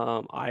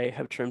I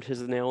have trimmed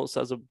his nails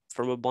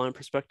from a blind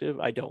perspective.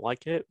 I don't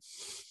like it.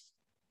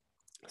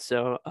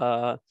 So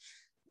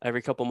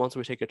every couple months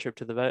we take a trip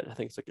to the vet. I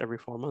think it's like every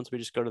 4 months we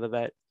just go to the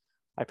vet.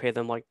 I pay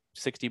them like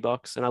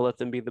 $60 and I let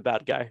them be the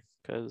bad guy,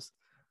 because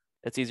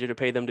it's easier to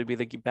pay them to be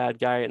the bad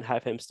guy and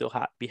have him still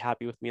be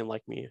happy with me and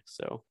like me.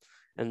 So,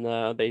 and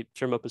they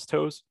trim up his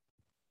toes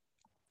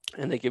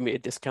and they give me a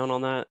discount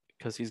on that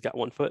because he's got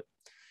 1 foot.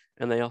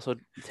 And they also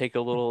take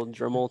a little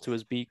Dremel to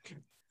his beak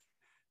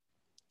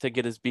to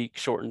get his beak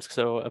shortened.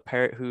 So a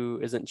parrot who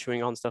isn't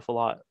chewing on stuff a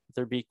lot,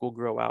 their beak will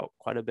grow out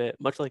quite a bit,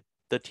 much like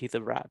the teeth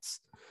of rats.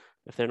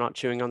 If they're not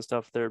chewing on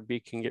stuff, their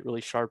beak can get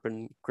really sharp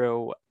and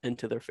grow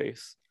into their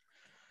face.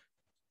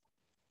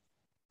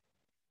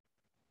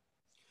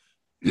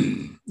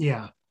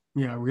 Yeah,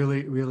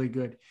 really, really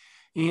good.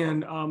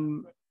 And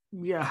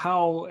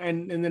how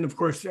and then of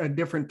course at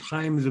different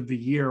times of the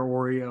year,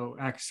 Oreo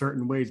acts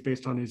certain ways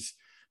based on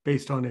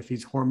if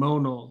he's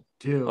hormonal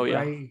too, Oh, yeah.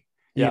 right?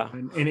 Yeah.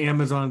 And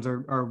Amazons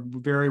are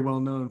very well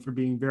known for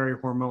being very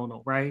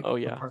hormonal, right? Oh,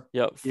 yeah.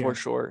 Yep, for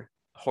sure.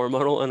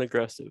 Hormonal and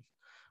aggressive.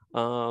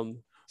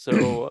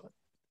 So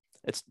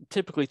it's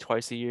typically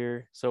twice a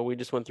year. So we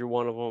just went through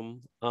one of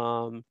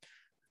them.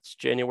 It's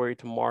January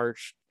to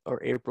March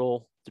or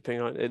April,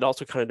 depending on it.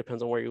 Also kind of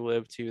depends on where you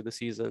live too, the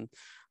season.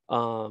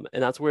 And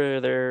that's where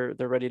they're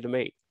ready to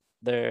mate.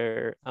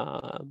 And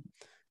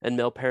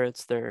male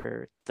parrots,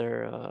 their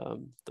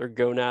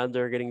gonads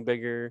are getting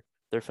bigger.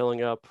 They're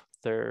filling up.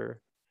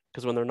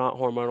 Because when they're not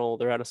hormonal,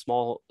 they're at a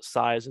small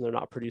size and they're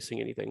not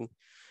producing anything.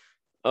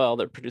 Well,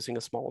 they're producing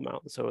a small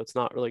amount, so it's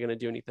not really going to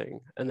do anything.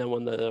 And then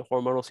when the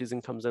hormonal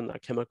season comes in,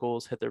 that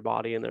chemicals hit their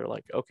body and they're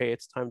like, okay,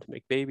 it's time to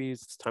make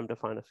babies. It's time to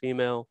find a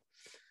female.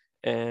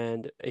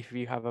 And if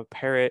you have a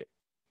parrot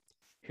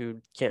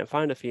who can't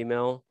find a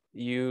female,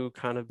 you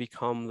kind of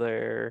become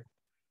their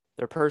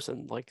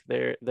person. Like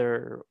they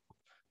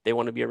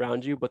want to be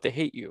around you, but they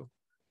hate you.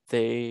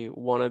 They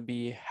want to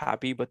be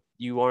happy, but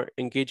you aren't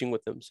engaging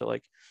with them. So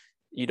like,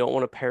 you don't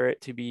want a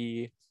parrot to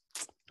be,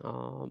 I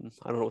don't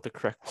know what the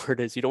correct word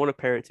is. You don't want a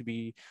parrot to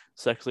be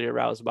sexually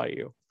aroused by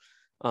you.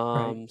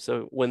 Right.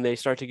 So when they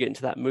start to get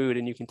into that mood,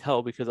 and you can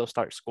tell because they'll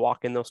start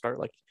squawking, they'll start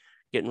like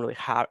getting really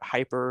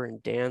hyper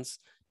and dance.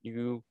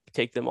 You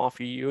take them off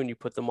of you and you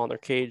put them on their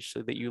cage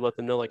so that you let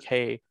them know like,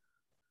 hey,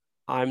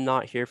 I'm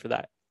not here for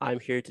that. I'm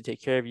here to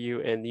take care of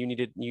you, and you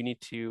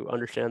need to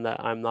understand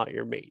that I'm not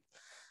your mate.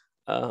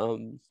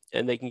 And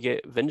they can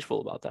get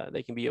vengeful about that.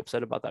 They can be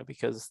upset about that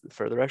because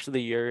for the rest of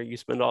the year, you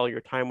spend all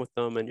your time with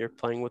them and you're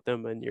playing with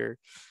them and you're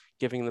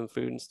giving them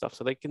food and stuff.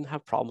 So they can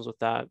have problems with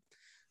that.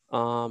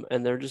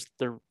 And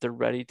they're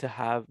ready to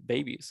have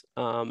babies.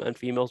 And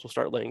females will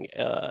start laying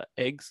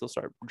eggs. They'll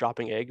start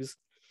dropping eggs,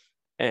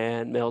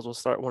 and males will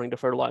start wanting to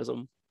fertilize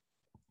them.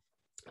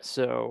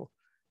 So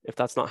if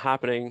that's not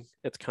happening,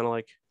 it's kind of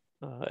like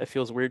it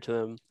feels weird to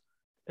them,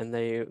 and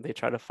they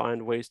try to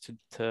find ways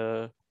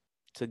to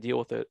deal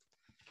with it.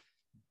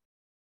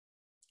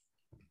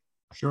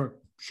 Sure.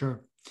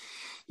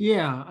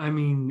 Yeah, I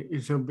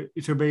mean,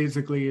 so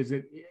basically, is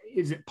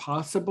it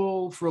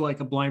possible for like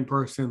a blind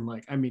person?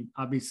 Like, I mean,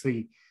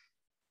 obviously,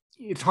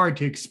 it's hard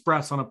to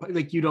express on a,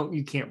 like,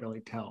 you can't really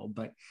tell,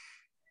 but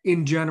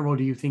in general,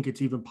 do you think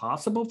it's even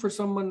possible for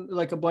someone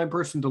like a blind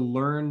person to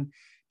learn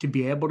to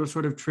be able to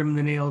sort of trim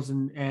the nails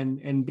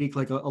and bake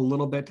like a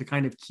little bit to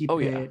kind of keep Oh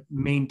yeah. it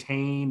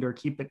maintained or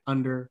keep it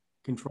under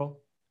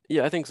control?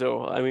 Yeah, I think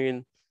so. I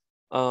mean,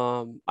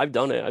 I've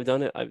done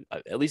it.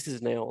 At least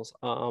his nails.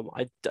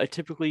 I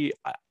typically,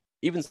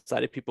 even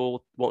sighted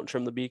people won't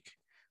trim the beak,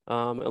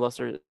 unless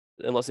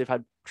they've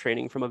had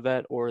training from a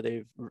vet or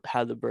they've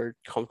had the bird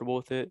comfortable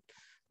with it.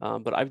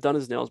 But I've done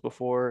his nails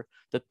before.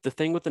 The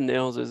thing with the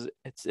nails is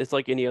it's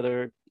like any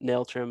other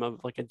nail trim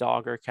of like a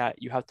dog or a cat.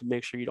 You have to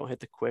make sure you don't hit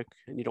the quick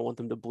and you don't want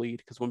them to bleed,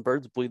 because when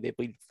birds bleed, they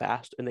bleed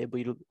fast and they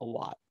bleed a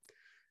lot.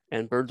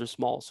 And birds are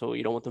small, so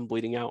you don't want them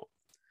bleeding out.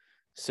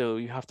 So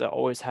you have to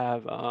always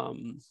have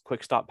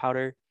quick stop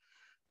powder,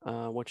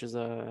 which is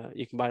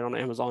you can buy it on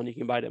Amazon. You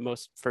can buy it at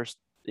most first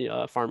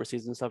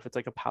pharmacies and stuff. It's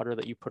like a powder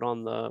that you put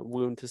on the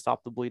wound to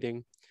stop the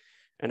bleeding,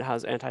 and it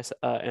has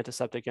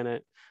antiseptic in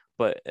it.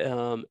 But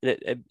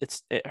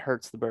it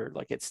hurts the bird,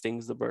 like it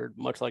stings the bird,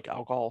 much like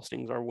alcohol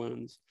stings our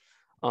wounds.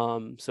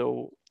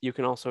 So you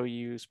can also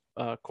use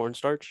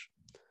cornstarch,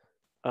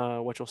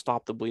 which will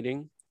stop the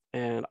bleeding.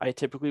 And I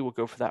typically will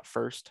go for that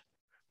first,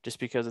 just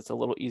because it's a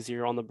little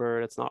easier on the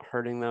bird. It's not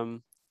hurting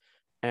them,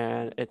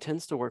 and it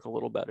tends to work a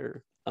little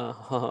better.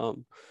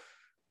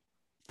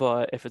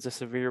 But if it's a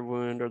severe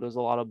wound or there's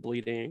a lot of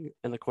bleeding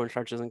and the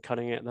cornstarch isn't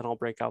cutting it, then I'll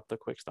break out the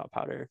quick stop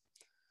powder.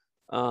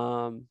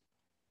 Um,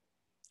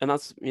 and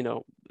that's,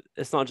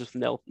 it's not just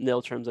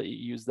nail trims that you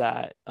use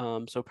that.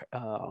 So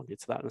I'll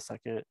get to that in a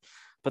second.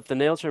 But the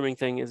nail trimming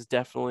thing is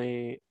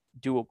definitely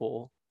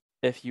doable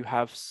if you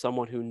have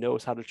someone who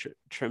knows how to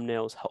trim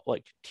nails, help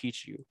like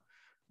teach you.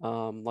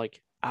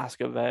 Like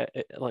ask a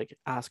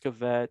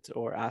vet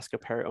or ask a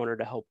parrot owner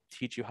to help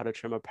teach you how to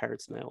trim a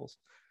parrot's nails.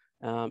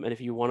 And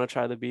if you want to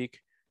try the beak,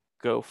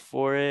 go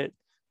for it.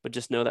 But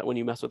just know that when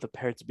you mess with a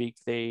parrot's beak,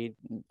 they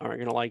aren't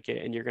going to like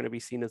it, and you're going to be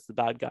seen as the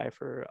bad guy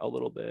for a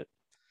little bit.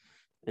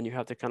 And you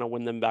have to kind of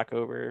win them back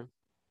over.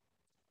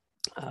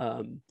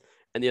 And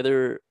the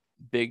other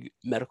big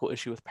medical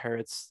issue with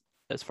parrots,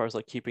 as far as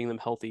like keeping them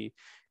healthy,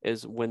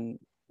 is when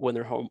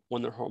they're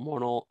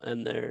hormonal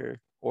and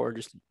or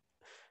just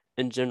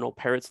in general,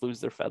 parrots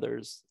lose their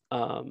feathers,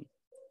 and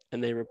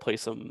they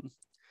replace them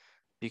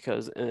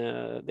because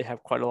they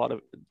have quite a lot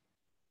of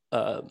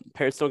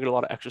parrots don't get a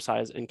lot of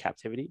exercise in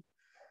captivity,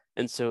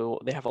 and so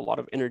they have a lot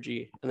of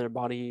energy, and their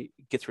body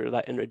gets rid of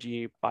that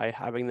energy by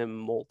having them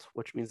molt,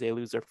 which means they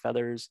lose their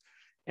feathers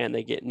and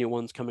they get new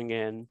ones coming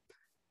in,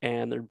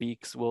 and their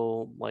beaks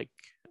will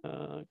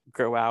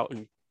grow out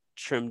and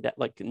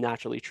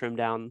naturally trim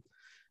down.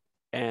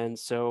 And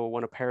so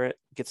when a parrot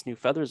gets new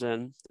feathers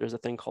in, there's a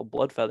thing called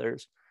blood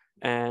feathers,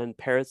 and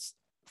parrots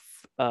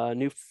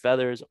new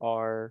feathers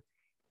are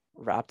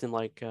wrapped in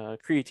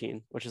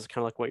creatine, which is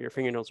kind of like what your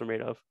fingernails are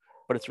made of,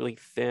 but it's really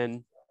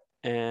thin,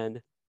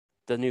 and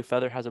the new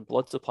feather has a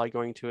blood supply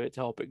going to it to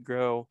help it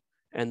grow,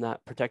 and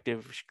that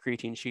protective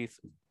creatine sheath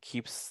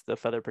keeps the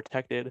feather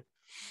protected.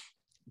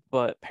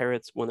 But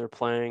parrots, when they're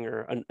playing,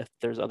 or if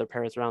there's other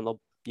parrots around,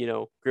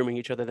 they'll grooming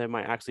each other, they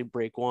might actually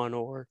break one,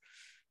 or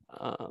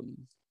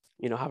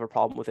have a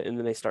problem with it, and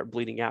then they start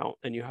bleeding out,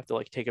 and you have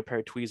to take a pair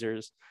of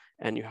tweezers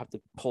and you have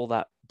to pull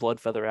that blood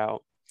feather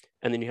out,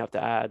 and then you have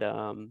to add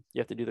you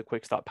have to do the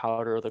quick stop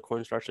powder or the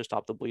cornstarch to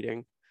stop the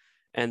bleeding.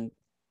 And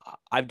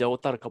I've dealt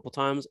with that a couple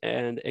times,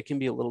 and it can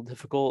be a little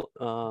difficult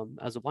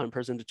as a blind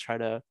person to try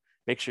to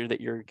make sure that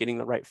you're getting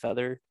the right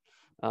feather.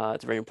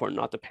 It's very important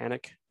not to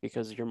panic,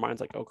 because your mind's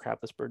like, oh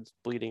crap, this bird's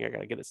bleeding, I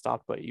gotta get it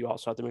stopped, but you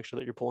also have to make sure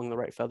that you're pulling the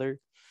right feather.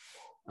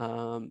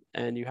 And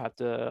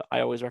I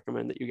always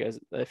recommend that you guys,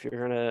 if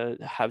you're gonna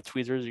have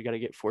tweezers, you got to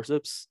get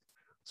forceps,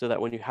 so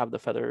that when you have the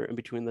feather in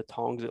between the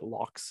tongs, it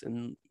locks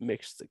and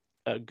makes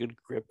a good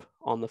grip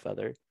on the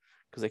feather,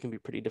 because they can be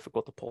pretty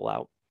difficult to pull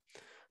out.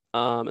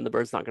 And the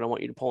bird's not going to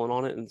want you to pulling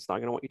on it, and it's not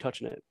going to want you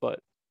touching it, but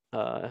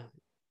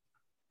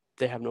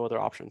they have no other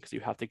option, because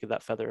you have to get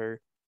that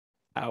feather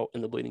out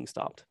and the bleeding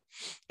stopped.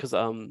 Because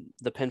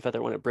the pin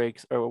feather, when it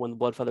breaks, or when the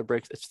blood feather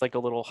breaks, it's like a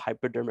little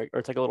hypodermic, or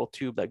it's like a little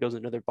tube that goes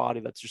into their body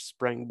that's just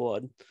spraying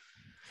blood.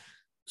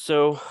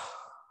 So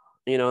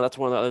that's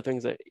one of the other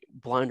things that,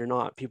 blind or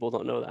not, people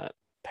don't know that.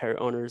 Parrot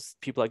owners,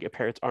 people that get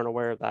parrots, aren't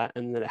aware of that,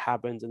 and then it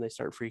happens and they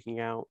start freaking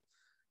out,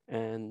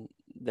 and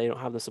they don't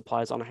have the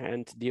supplies on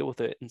hand to deal with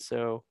it, and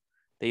so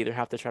they either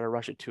have to try to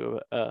rush it to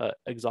a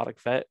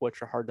exotic vet,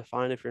 which are hard to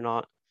find if you're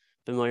not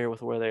familiar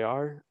with where they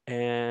are,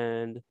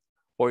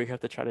 or you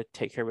have to try to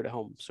take care of it at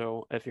home.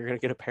 So if you're going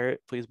to get a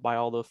parrot, please buy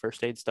all the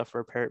first aid stuff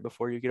for a parrot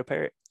before you get a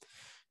parrot.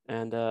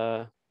 And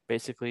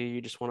basically, you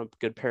just want a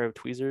good pair of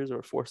tweezers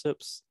or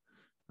forceps.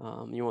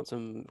 You want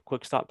some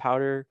quick stop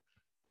powder.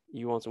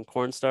 You want some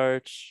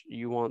cornstarch.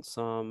 You want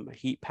some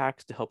heat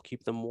packs to help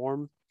keep them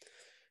warm.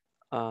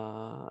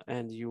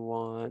 And you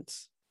want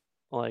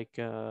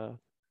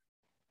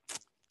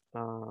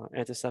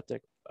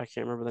antiseptic. I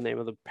can't remember the name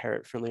of the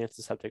parrot-friendly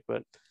antiseptic,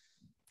 but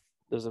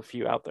there's a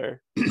few out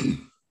there.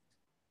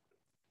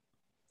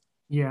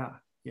 Yeah.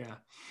 Yeah.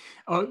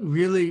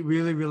 Really,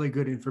 really, really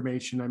good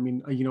information. I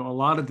mean, a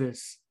lot of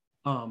this,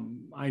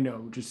 I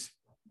know just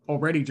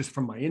already just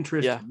from my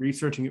interest Yeah. and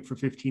researching it for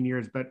 15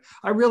 years, but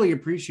I really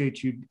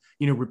appreciate you,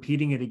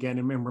 repeating it again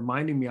and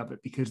reminding me of it,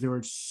 because there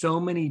are so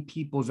many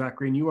people,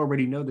 Zachary, and you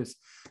already know this.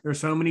 There are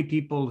so many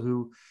people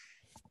who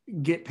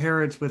get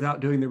parrots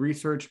without doing the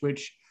research,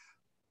 which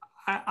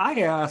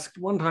I asked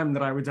one time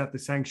that I was at the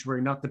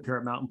sanctuary, not the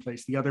Parrot Mountain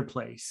place, the other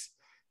place,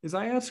 is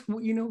I asked,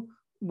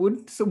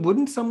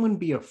 wouldn't someone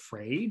be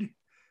afraid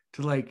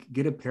to like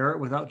get a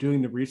parrot without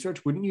doing the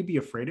research? Wouldn't you be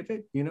afraid of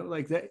it?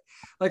 Like that,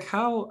 like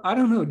how, I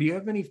don't know. Do you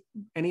have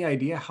any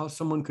idea how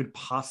someone could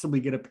possibly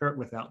get a parrot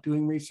without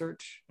doing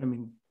research? I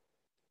mean,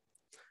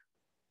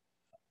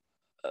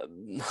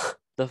 um,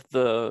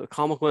 the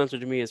comical answer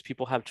to me is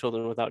people have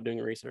children without doing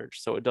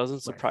research, so it doesn't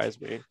right.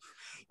 surprise me.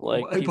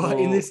 Like But in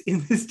people,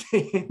 this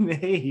day and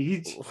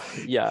age,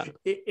 yeah,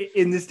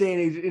 in this day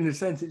and age, in a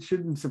sense, it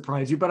shouldn't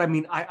surprise you. But I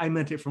mean, I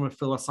meant it from a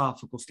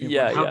philosophical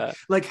standpoint. yeah,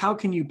 yeah, How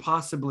can you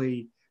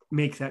possibly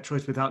make that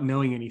choice without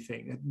knowing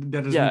anything?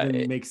 That doesn't yeah.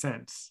 even make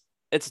sense.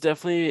 It's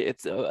definitely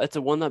it's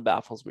a one that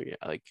baffles me.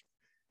 Like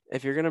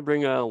if you're gonna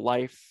bring a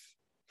life,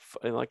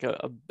 like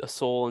a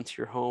soul into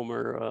your home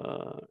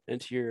or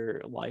into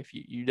your life,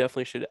 you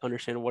definitely should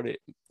understand what it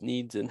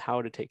needs and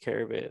how to take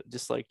care of it,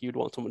 just like you'd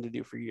want someone to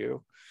do for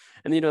you.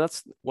 And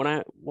that's one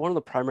of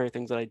the primary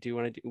things that I do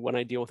when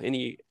I deal with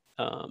any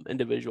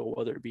individual,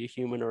 whether it be a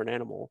human or an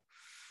animal.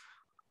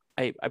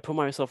 I put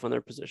myself in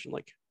their position.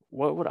 Like,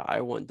 what would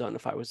I want done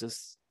if I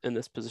was in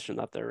this position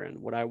that they're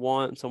in? Would I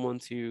want someone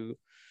to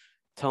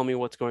tell me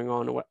what's going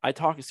on? I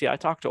talk to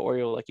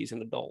Oreo like he's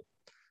an adult.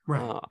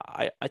 Right.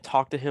 I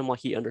talk to him like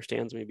he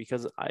understands me,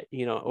 because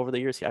over the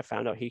years I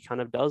found out he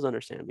kind of does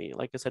understand me.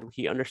 Like I said,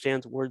 he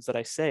understands words that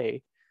I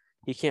say.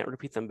 He can't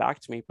repeat them back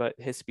to me, but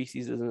his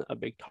species isn't a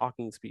big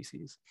talking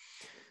species.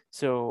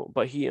 So,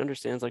 but he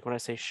understands, like when I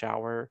say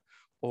shower,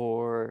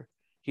 or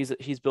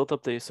he's built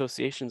up the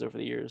associations over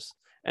the years,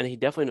 and he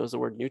definitely knows the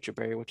word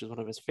nutriberry, which is one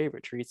of his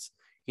favorite treats.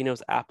 He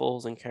knows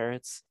apples and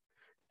carrots,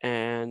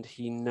 and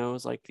he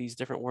knows like these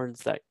different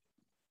words that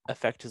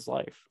affect his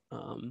life.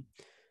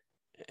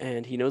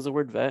 And he knows the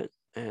word vet,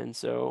 and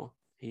so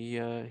he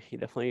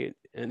definitely,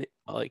 and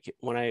like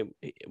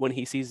when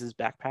he sees his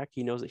backpack,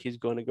 he knows that he's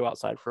going to go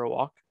outside for a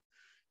walk,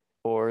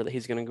 or that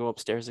he's going to go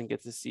upstairs and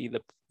get to see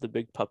the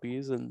big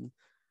puppies, and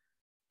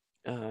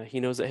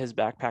he knows that his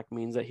backpack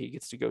means that he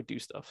gets to go do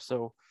stuff.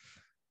 So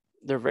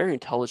they're very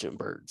intelligent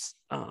birds.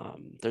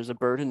 There's a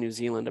bird in New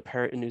Zealand, a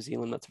parrot in New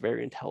Zealand, that's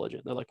very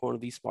intelligent. They're like one of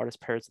the smartest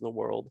parrots in the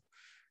world,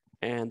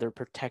 and they're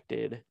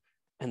protected.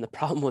 And the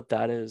problem with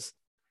that is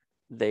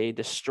they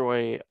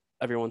destroy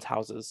everyone's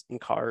houses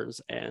and cars,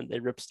 and they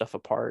rip stuff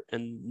apart,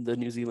 and the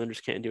New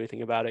Zealanders can't do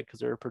anything about it because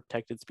they're a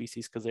protected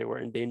species, because they were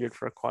endangered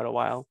for quite a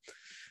while.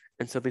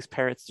 And so these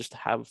parrots just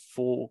have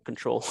full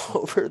control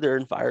over their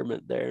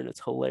environment there, and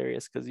it's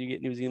hilarious because you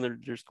get New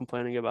Zealanders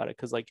complaining about it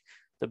because like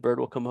the bird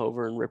will come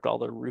over and rip all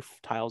their roof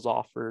tiles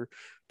off or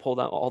pulled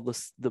out all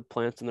the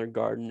plants in their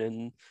garden,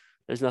 and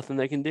there's nothing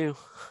they can do.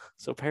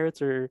 So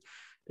parrots are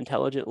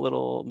intelligent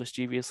little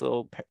mischievous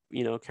little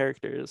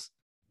characters.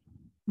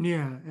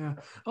 Yeah, yeah.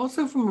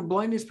 Also, from a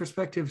blindness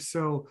perspective,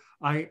 so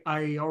I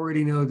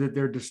already know that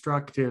they're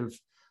destructive,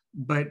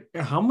 but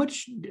how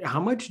much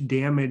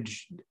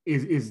damage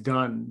is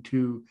done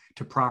to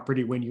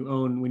property when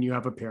you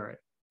have a parrot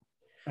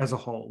as a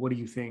whole? What do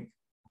you think?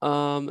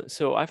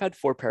 So I've had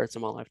 4 parrots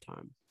in my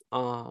lifetime.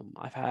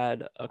 I've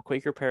had a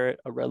Quaker parrot,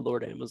 a Red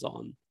Lord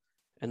Amazon,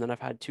 and then I've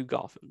had 2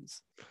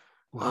 Goffins.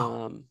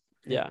 Wow. Okay.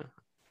 Yeah.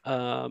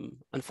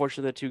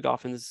 Unfortunately, the 2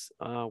 Goffins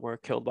were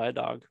killed by a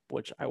dog,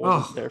 which I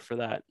wasn't Oh, there for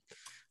that.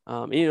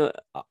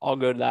 I'll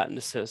go to that in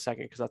just a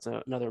second because that's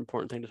another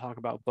important thing to talk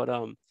about. But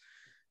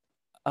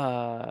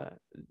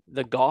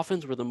the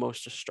Goffins were the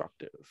most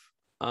destructive.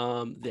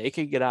 They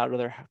could get out of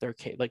their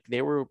cage. Like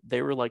they were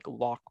like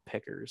lock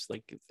pickers.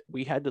 Like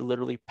we had to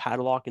literally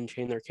padlock and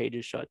chain their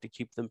cages shut to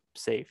keep them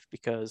safe,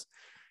 because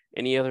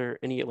any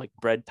like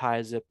bread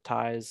ties, zip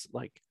ties,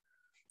 like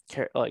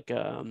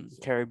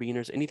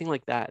carabiners, anything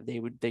like that,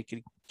 they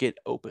could get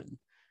open.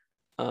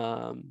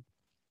 And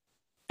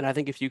I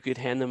think if you could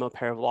hand them a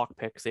pair of lock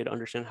picks, they'd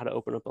understand how to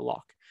open up a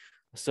lock.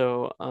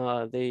 So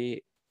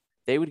they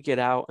would get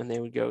out and they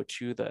would go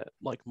to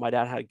like my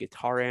dad had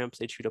guitar amps.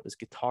 They chewed up his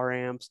guitar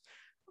amps.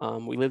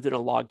 We lived in a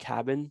log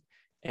cabin,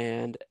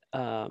 and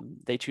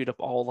they chewed up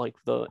all like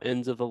the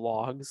ends of the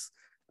logs.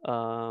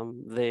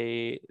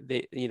 They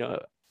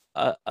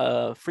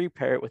a free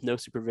parrot with no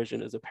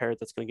supervision is a parrot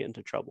that's going to get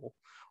into trouble,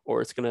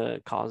 or it's going to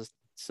cause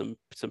some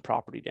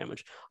property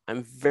damage.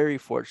 I'm very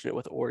fortunate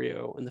with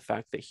Oreo in the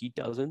fact that he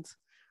doesn't.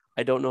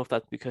 I don't know if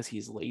that's because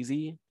he's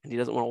lazy and he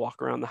doesn't want to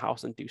walk around the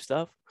house and do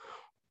stuff,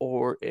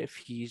 or if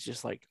he's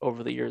just like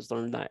over the years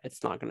learned that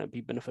it's not going to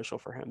be beneficial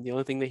for him. The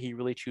only thing that he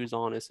really chews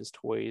on is his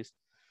toys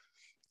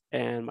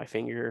and my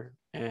finger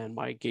and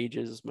my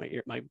gauges,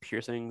 my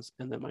piercings,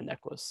 and then my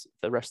necklace.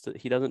 The rest of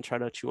it, he doesn't try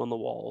to chew on the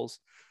walls.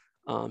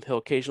 He'll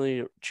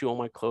occasionally chew on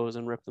my clothes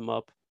and rip them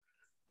up,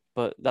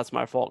 but that's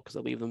my fault because I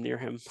leave them near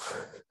him.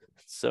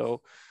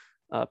 So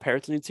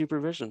Parrots need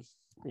supervision.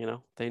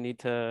 They need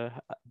to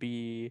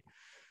be,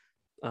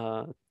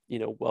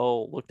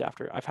 well looked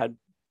after. I've had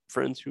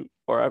friends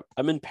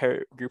I'm in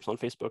parrot groups on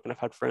Facebook, and I've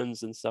had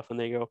friends and stuff, and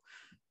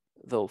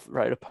they'll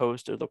write a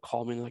post or they'll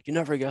call me and like, you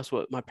never guess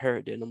what my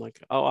parrot did. And I'm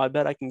like, oh, I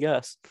bet I can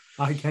guess.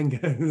 I can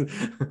guess.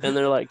 And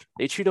they're like,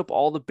 they chewed up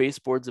all the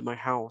baseboards in my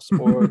house,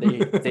 or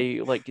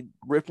they like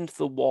ripped into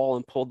the wall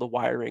and pulled the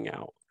wiring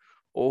out,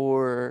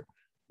 or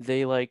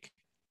they like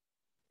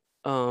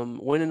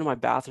went into my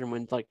bathroom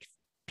and like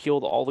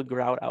peeled all the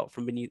grout out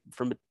from the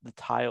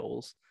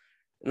tiles.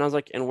 And I was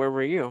like, and where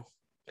were you?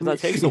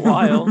 Because that takes a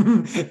while.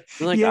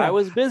 Like, yeah. I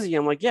was busy.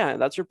 I'm like, yeah,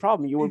 that's your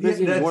problem. You were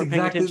busy. You weren't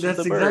paying attention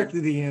to the bird. That's exactly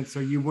the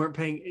answer. You weren't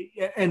paying.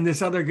 And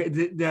this other,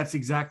 that's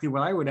exactly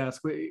what I would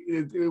ask.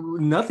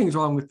 Nothing's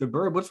wrong with the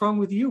bird. What's wrong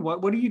with you?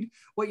 What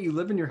you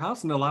live in your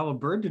house and allow a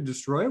bird to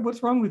destroy it?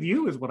 What's wrong with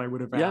you is what I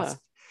would have asked.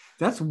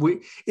 That's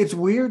weird. It's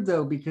weird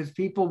though, because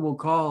people will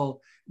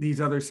call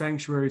these other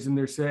sanctuaries and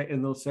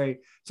they'll say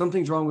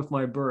something's wrong with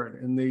my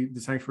bird. And the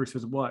sanctuary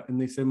says what? And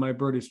they say, my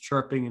bird is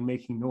chirping and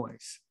making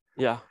noise.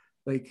 Yeah.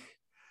 Like,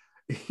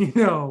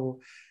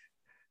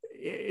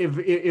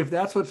 if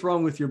that's what's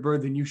wrong with your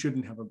bird, then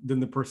then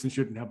the person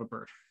shouldn't have a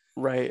bird.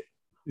 Right.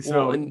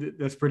 So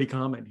that's pretty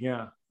common.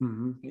 Yeah.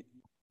 Mm-hmm.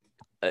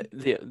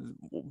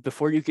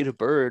 Before you get a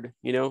bird,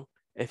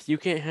 if you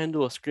can't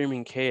handle a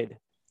screaming kid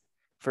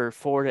for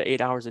 4 to 8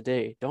 hours a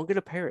day, don't get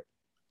a parrot.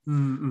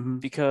 Mm-hmm.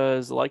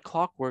 Because like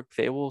clockwork,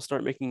 they will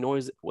start making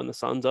noise when the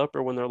sun's up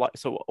or when they're light.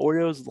 So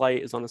Oreo's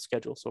light is on a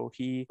schedule. So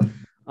he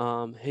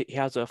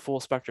has a full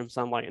spectrum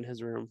sunlight in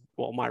his room.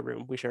 Well, my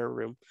room, we share a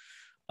room.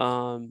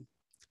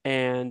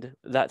 And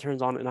that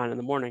turns on at 9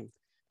 a.m.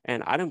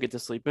 And I don't get to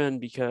sleep in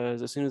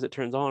because as soon as it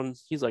turns on,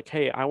 he's like,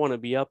 hey, I want to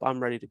be up. I'm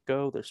ready to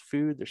go. There's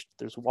food.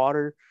 There's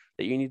water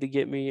that you need to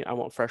get me. I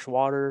want fresh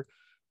water.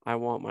 I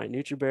want my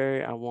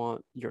NutriBerry. I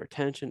want your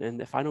attention.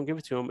 And if I don't give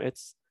it to him,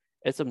 it's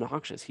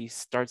obnoxious. He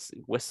starts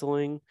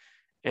whistling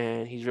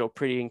and he's real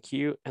pretty and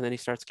cute. And then he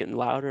starts getting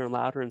louder and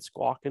louder and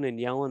squawking and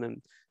yelling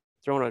and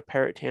throwing a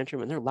parrot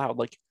tantrum. And they're loud.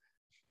 Like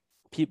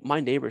my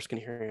neighbors can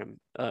hear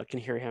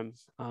him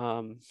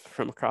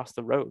from across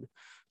the road.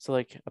 So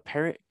like a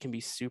parrot can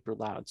be super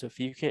loud. So if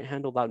you can't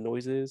handle loud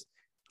noises,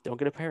 don't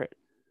get a parrot.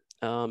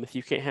 If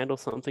you can't handle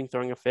something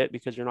throwing a fit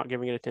because you're not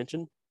giving it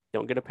attention,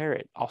 don't get a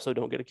parrot. Also,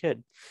 don't get a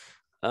kid.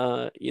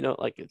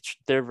 Like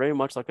they're very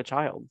much like a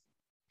child.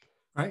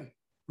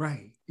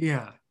 Right.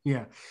 Yeah.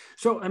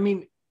 So, I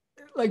mean,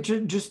 like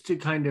just to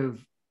kind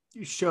of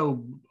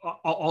show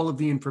all of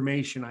the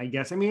information, I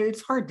guess. I mean,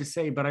 it's hard to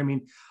say, but I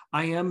mean,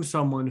 I am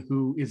someone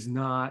who is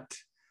not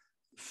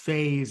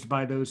fazed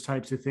by those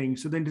types of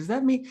things. So then does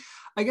that mean,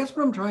 I guess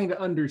what I'm trying to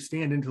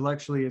understand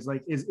intellectually is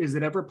like, is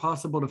it ever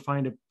possible to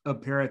find a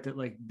parrot that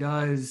like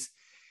does,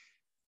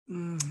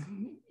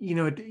 English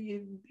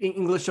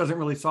doesn't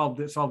really solve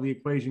the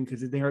equation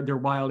because they're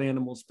wild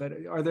animals, but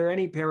are there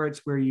any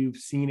parrots where you've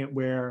seen it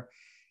where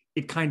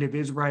it kind of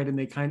is right and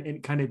it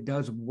kind of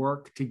does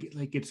work to get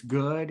like it's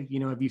good?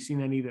 Have you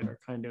seen any that are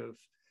kind of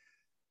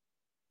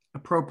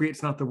appropriate?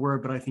 It's not the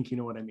word, but I think you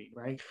know what I mean,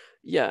 right?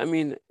 Yeah, I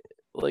mean,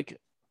 like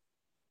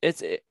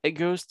it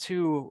goes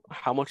to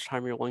how much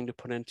time you're willing to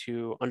put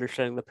into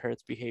understanding the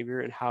parrot's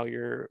behavior and how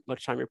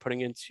much time you're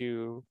putting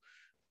into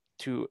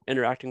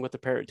interacting with the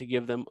parrot to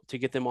get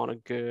them on a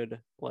good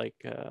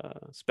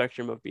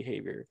spectrum of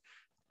behavior.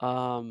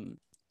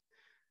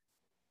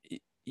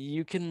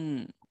 You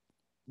can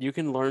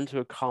learn to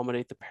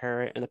accommodate the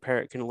parrot and the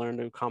parrot can learn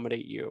to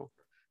accommodate you.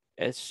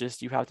 It's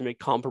just you have to make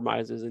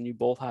compromises and you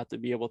both have to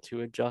be able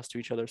to adjust to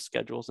each other's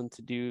schedules and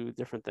to do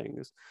different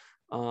things.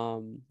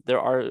 There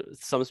are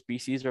some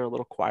species that are a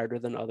little quieter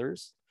than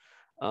others.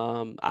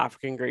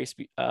 African gray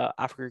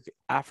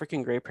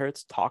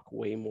parrots talk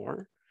way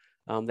more.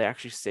 They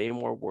actually say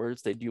more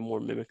words. They do more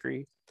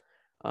mimicry.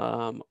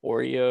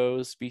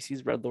 Oreo's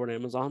species, Red Lord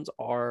Amazons,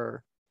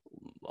 are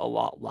a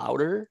lot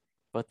louder,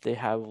 but they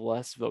have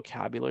less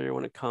vocabulary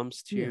when it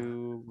comes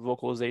to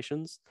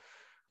vocalizations.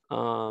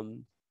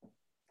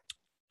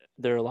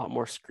 They're a lot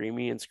more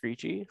screamy and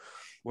screechy.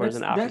 Whereas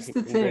that's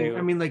the thing.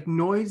 I mean, like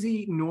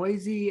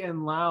noisy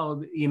and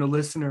loud,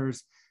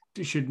 listeners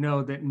should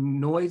know that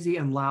noisy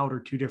and loud are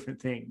two different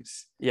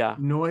things. Yeah.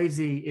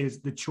 Noisy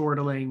is the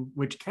chortling,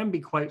 which can be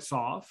quite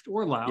soft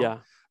or loud. Yeah.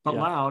 But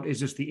loud is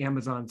just the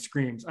Amazon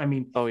screams. I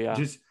mean,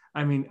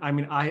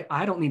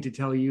 I don't need to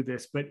tell you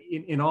this, but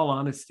in all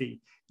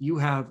honesty, you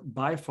have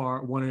by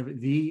far one of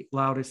the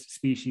loudest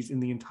species in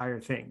the entire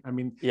thing. I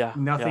mean,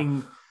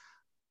 nothing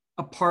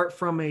apart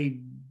from a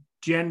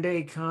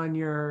Jende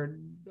conure,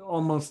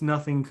 almost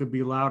nothing could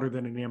be louder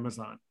than an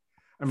Amazon.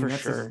 I mean,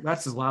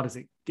 that's as loud as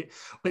it gets.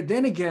 But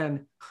then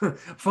again,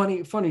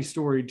 funny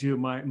story too.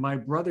 My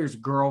brother's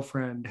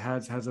girlfriend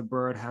has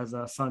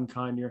a sun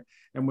conure,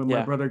 and when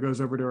my brother goes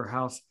over to her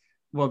house,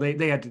 well,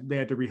 they had to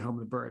rehome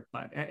the bird,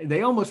 but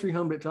they almost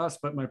rehomed it to us,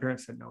 but my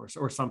parents said no,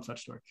 or some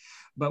such story.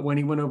 But when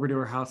he went over to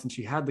her house and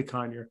she had the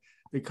conure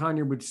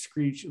would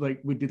screech,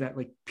 would do that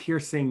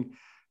piercing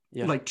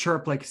Yeah. like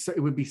chirp, like so,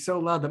 it would be so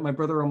loud that my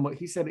brother almost,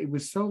 he said it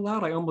was so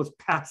loud I almost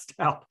passed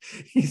out.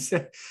 He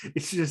said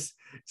it's just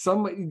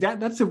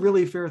that's a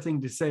really fair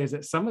thing to say, is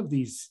that some of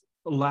these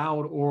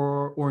loud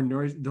or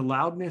noise, the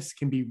loudness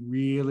can be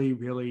really,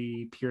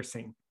 really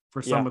piercing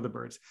for some Yeah. of the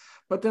birds.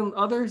 But then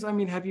others, I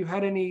mean, have you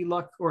had any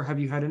luck or have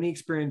you had any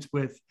experience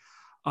with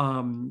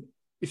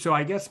so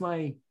I guess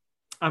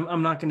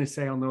I'm not going to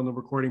say on the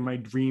recording my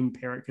dream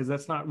parrot, because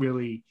that's not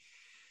really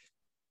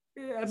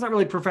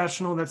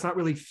professional. That's not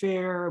really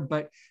fair,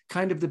 but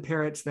kind of the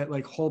parrots that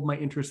like hold my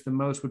interest the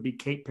most would be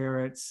Cape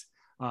parrots,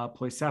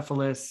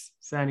 Poicephalus,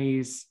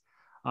 Senes,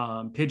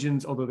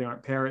 pigeons, although they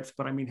aren't parrots,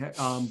 but I mean,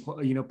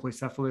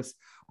 Poicephalus.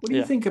 What do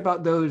you think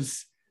about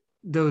those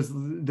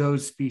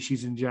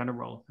species in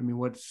general? I mean,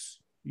 what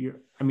do you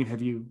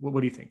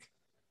think?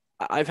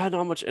 I've had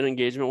not much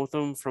engagement with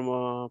them from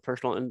a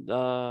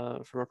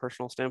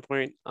personal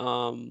standpoint.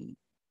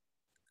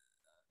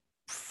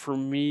 For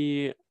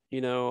me,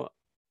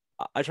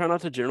 I try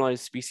not to generalize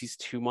species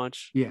too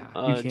much. Yeah,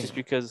 you can't. Just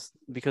because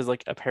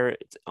like a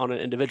parrot on an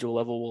individual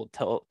level will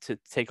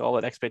take all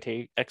that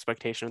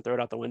expectation and throw it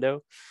out the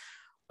window.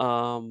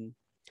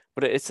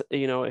 But it's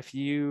if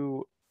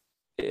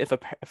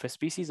a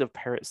species of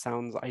parrot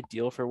sounds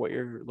ideal for what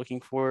you're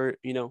looking for,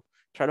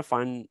 try to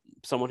find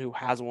someone who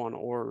has one,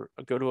 or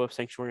go to a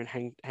sanctuary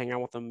and hang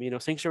out with them.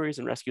 Sanctuaries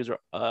and rescues are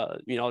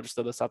I'll just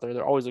throw this out there.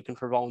 They're always looking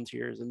for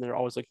volunteers, and they're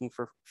always looking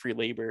for free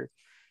labor,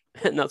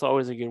 and that's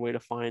always a good way to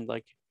find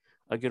like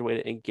a good way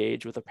to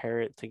engage with a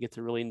parrot, to get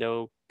to really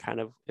know kind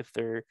of if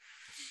they're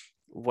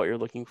what you're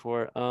looking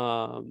for.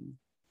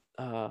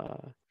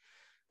 For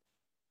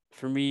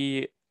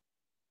me,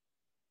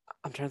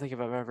 I'm trying to think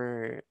if I've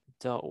ever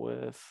dealt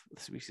with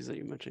the species that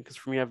you mentioned, because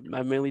for me, I've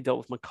mainly dealt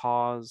with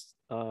macaws,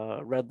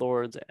 red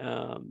lords,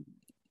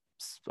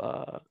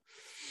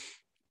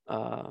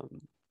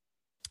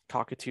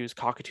 cockatoos.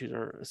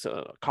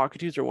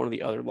 Cockatoos are one of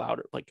the other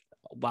loud,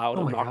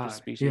 obnoxious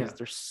species. Yeah.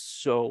 They're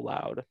so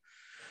loud.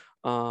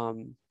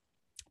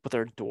 But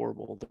they're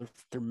adorable.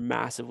 They're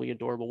massively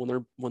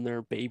adorable. When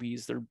they're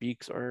babies, their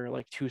beaks are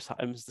like 2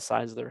 times the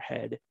size of their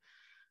head,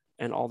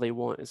 and all they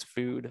want is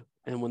food.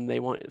 And when they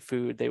want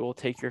food, they will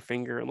take your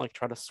finger and like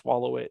try to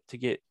swallow it to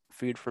get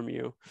food from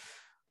you,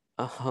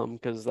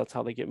 because that's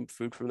how they get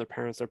food from their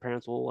parents. Their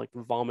parents will like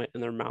vomit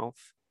in their mouth.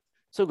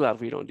 So glad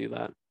we don't do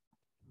that.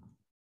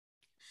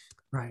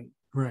 Right.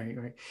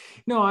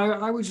 No,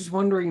 I was just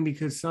wondering,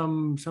 because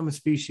some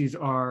species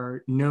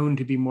are known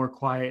to be more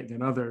quiet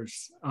than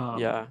others.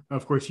 Yeah.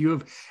 Of course,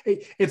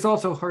 it's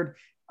also hard.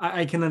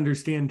 I can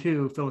understand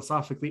too,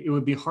 philosophically, it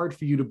would be hard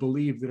for you to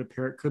believe that a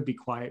parrot could be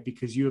quiet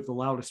because you have the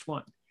loudest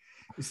one.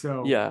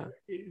 So yeah,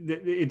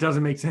 it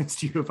doesn't make sense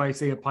to you if I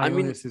say a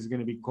Pionus is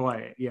going to be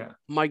quiet. Yeah.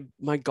 My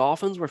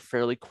Goffins were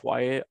fairly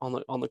quiet on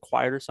the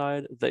quieter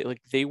side.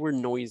 They were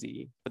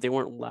noisy, but they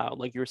weren't loud.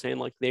 Like you were saying,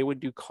 like they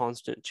would do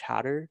constant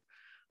chatter,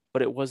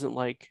 but it wasn't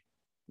like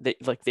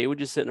they would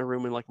just sit in a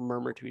room and like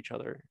murmur to each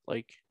other.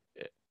 Like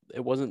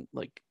it wasn't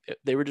like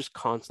they were just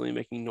constantly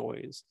making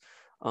noise.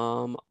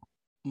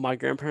 My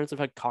grandparents have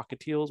had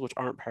cockatiels, which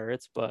aren't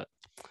parrots, but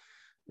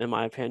in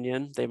my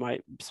opinion, they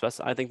might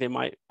specify. I think they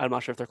might. I'm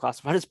not sure if they're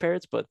classified as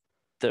parrots, but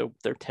their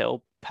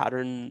tail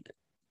pattern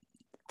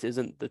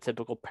isn't the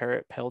typical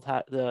parrot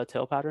the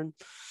tail pattern.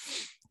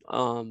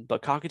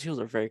 But cockatiels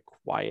are very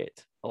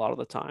quiet a lot of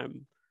the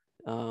time.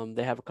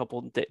 They have a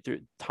couple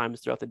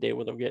times throughout the day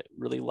where they'll get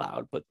really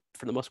loud, but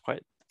for the most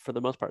part,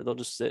 they'll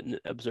just sit and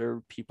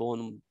observe people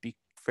and be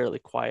fairly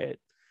quiet,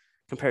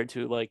 compared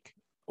to like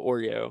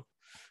Oreo.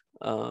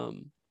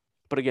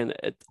 But again,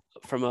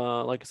 from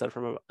an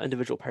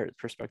individual parrot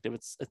perspective,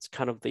 it's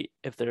kind of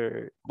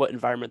what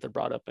environment they're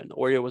brought up in.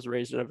 Oreo was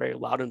raised in a very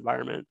loud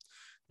environment.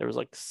 There was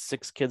like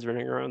 6 kids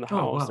running around the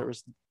house. Wow. There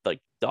was like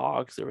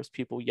dogs. There was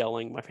people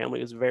yelling. My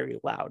family was a very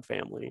loud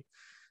family.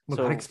 Well,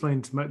 so, that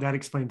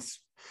explains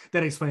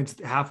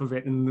half of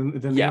it,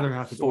 and then the other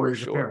half is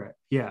Oreo's a parrot.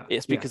 Yeah,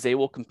 it's because they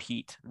will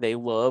compete. They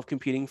love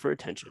competing for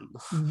attention.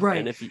 Right.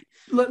 And if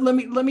let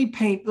me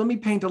paint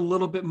a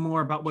little bit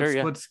more about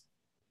what's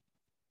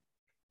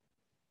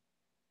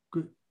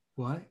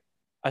What?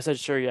 I said,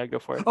 sure, yeah, go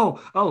for it.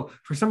 Oh,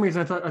 for some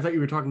reason I thought you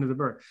were talking to the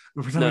bird.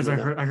 But for some reason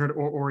I heard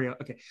Oreo.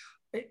 Okay.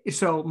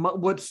 So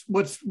what's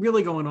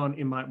really going on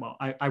in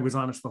I was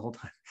honest the whole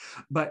time,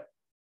 but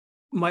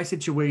my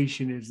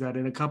situation is that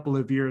in a couple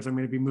of years, I'm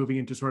going to be moving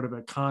into sort of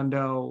a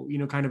condo,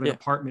 kind of an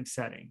apartment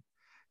setting.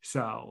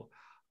 So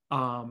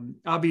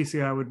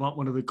obviously I would want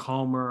one of the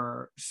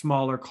calmer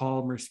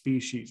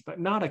species, but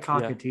not a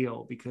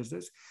cockatiel, because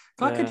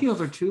cockatiels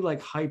are too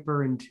like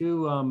hyper and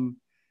too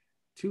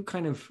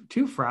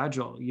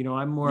fragile.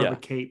 I'm more of a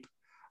Cape.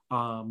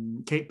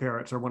 Cape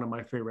parrots are one of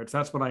my favorites.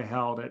 That's what I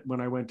held when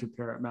I went to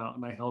Parrot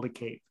Mountain. I held a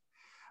Cape.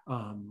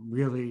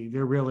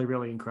 They're really,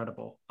 really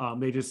incredible.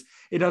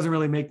 It doesn't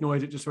really make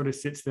noise. It just sort of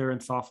sits there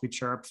and softly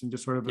chirps and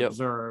just sort of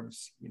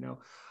observes,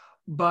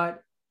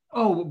 But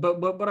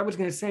what I was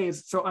going to say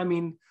is, so, I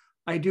mean,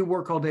 I do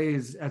work all day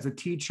as a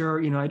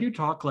teacher. I do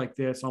talk like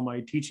this on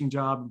my teaching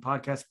job and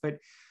podcast, but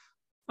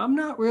I'm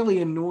not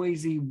really a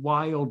noisy,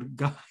 wild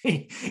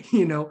guy,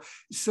 you know.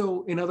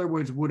 So, in other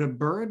words, would a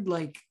bird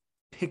like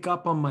pick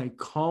up on my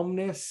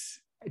calmness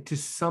to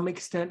some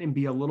extent and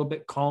be a little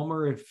bit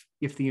calmer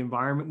if the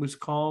environment was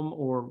calm,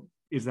 or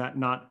is that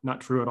not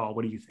true at all?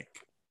 What do you think?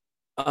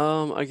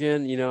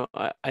 Again,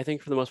 I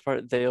think for the most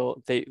part, they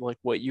like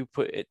what you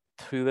put it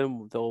to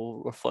them,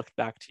 they'll reflect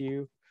back to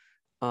you.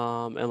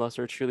 Unless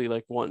they're truly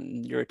like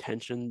wanting your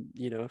attention.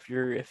 If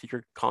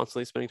you're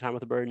constantly spending time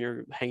with a bird and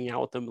you're hanging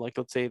out with them, like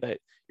let's say that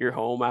you're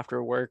home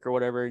after work or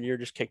whatever, and you're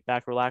just kicked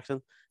back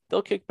relaxing,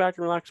 they'll kick back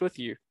and relax with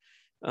you.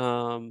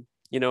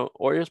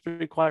 Oreo's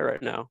pretty quiet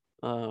right now,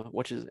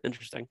 which is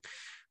interesting.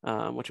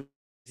 Which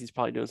he's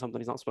probably doing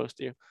something he's not supposed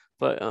to.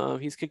 But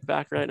he's kicked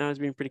back right now. He's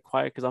being pretty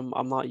quiet because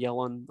I'm not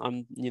yelling.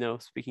 I'm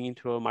speaking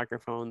into a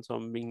microphone, so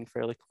I'm being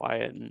fairly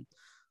quiet, and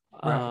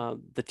Right.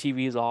 the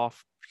TV is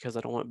off because I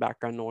don't want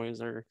background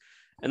noise. And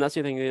that's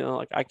the thing,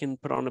 like I can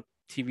put on a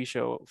TV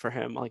show for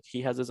him. Like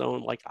he has his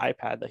own like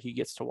iPad that he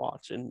gets to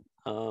watch, and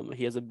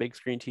he has a big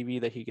screen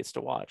TV that he gets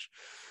to watch.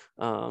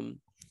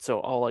 So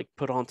I'll like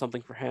put on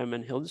something for him,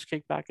 and he'll just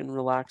kick back and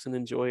relax and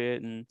enjoy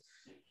it. And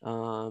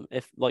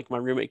if like my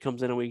roommate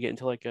comes in and we get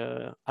into like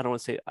I don't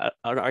want to say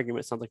an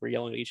argument, sounds like we're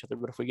yelling at each other,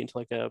 but if we get into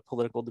like a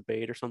political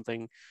debate or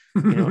something,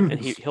 and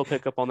he'll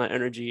pick up on that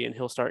energy and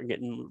he'll start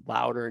getting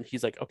louder, and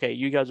he's like, okay,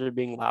 you guys are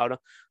being loud,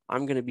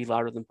 I'm going to be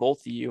louder than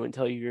both of you and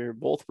tell you you're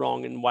both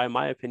wrong and why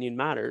my opinion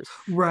matters.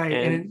 Right.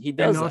 And he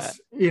does that.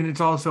 And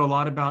it's also a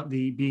lot about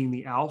the being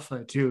the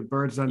alpha too.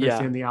 Birds Yeah.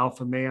 understand the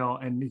alpha male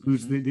and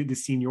who's the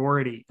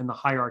seniority and the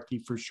hierarchy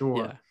for sure.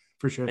 Yeah.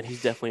 For sure. And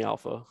he's definitely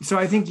alpha. So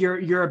I think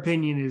your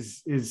opinion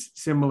is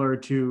similar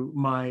to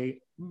my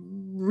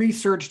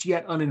researched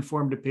yet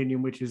uninformed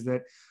opinion, which is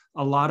that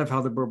a lot of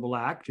how the bird will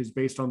act is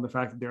based on the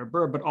fact that they're a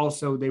bird, but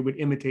also they would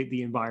imitate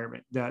the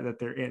environment that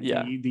they're in,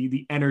 Yeah.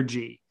 the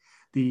energy,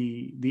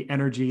 the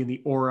energy and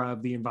the aura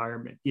of the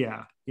environment.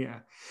 Yeah.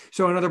 Yeah.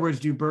 So in other words,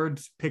 do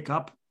birds pick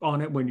up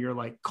on it when you're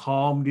like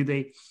calm? Do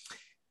they,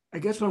 I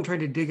guess what I'm trying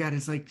to dig at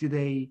is like, do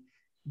they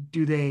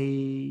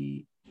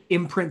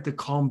imprint the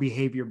calm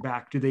behavior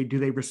back? Do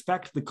they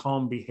respect the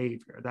calm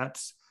behavior?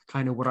 That's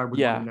kind of what I would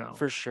want to know.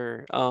 For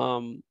sure.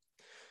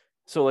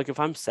 So like if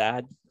I'm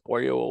sad,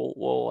 Oreo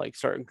will like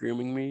start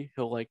grooming me.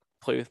 He'll like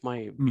play with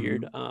my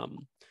beard.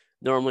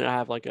 Normally I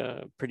have like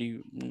a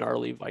pretty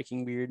gnarly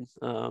Viking beard.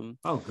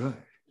 Oh, good.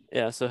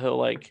 Yeah, so he'll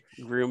like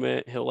groom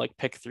it. He'll like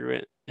pick through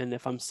it, and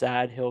if I'm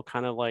sad, he'll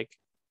kind of like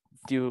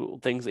do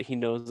things that he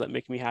knows that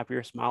make me happy,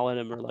 or smile at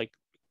him, or like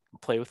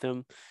play with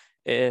him.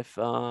 If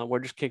we're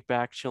just kicked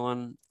back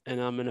chilling and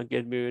I'm in a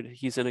good mood,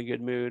 he's in a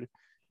good mood,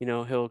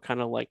 he'll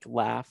kind of like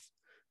laugh.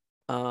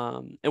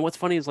 And what's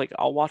funny is like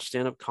I'll watch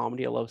stand-up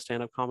comedy. I love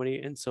stand-up comedy,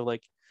 and so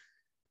like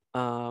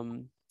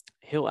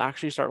he'll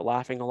actually start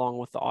laughing along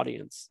with the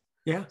audience.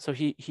 Yeah. So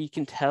he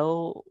can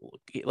tell,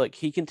 like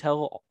he can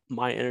tell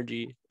my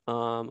energy,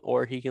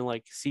 or he can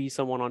like see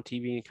someone on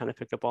TV and kind of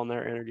pick up on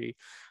their energy.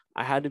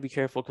 I had to be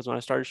careful because when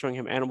I started showing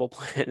him Animal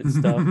Planet and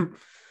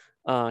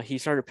stuff, he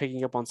started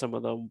picking up on some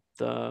of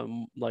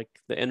the like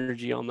the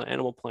energy on the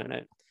Animal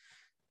Planet,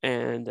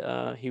 and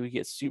he would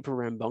get super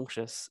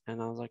rambunctious,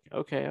 and I was like,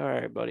 okay, all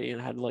right, buddy,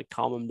 and I had to like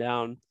calm him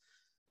down.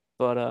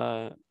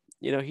 But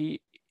he,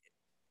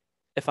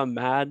 if I'm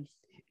mad,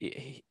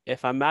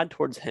 if I'm mad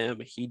towards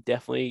him, he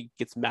definitely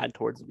gets mad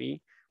towards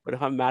me. But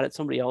if I'm mad at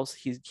somebody else,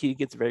 he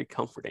gets very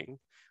comforting.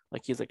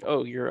 Like he's like,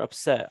 oh, you're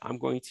upset, I'm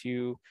going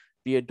to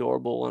be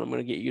adorable and I'm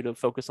going to get you to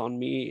focus on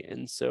me,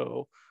 and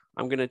so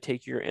I'm going to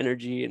take your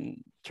energy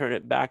and turn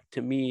it back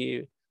to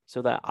me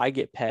so that I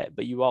get pet,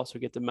 but you also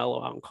get to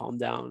mellow out and calm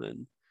down.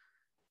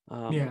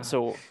 And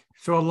so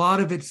a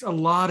lot of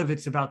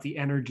it's about the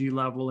energy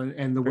level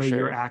and the way sure.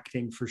 you're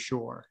acting, for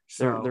sure.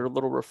 So they're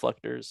little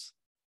reflectors.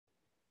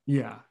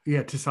 Yeah,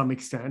 to some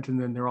extent,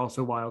 and then they're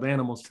also wild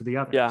animals to the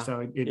other. Yeah.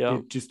 So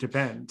it just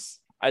depends.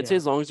 I'd say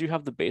as long as you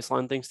have the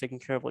baseline things taken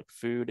care of, like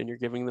food, and you're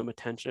giving them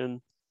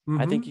attention,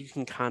 I think you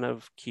can kind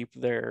of keep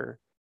their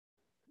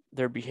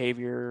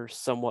behavior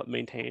somewhat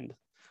maintained.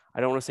 I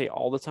don't want to say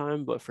all the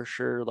time, but for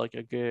sure, like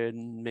a good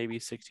maybe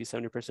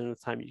 60-70% of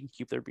the time, you can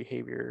keep their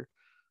behavior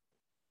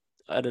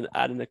at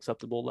an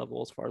acceptable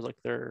level as far as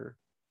like their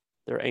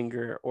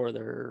anger or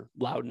their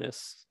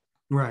loudness.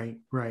 Right.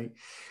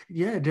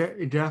 Yeah,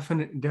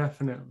 definitely.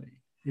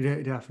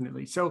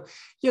 So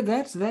yeah,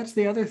 that's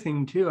the other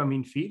thing too. I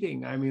mean,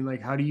 feeding. I mean,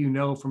 like, how do you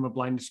know from a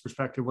blindness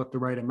perspective what the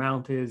right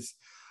amount is?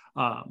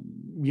 Do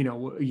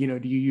you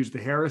use the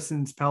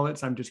Harrison's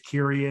pellets? I'm just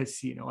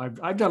curious.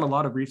 I've done a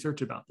lot of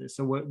research about this.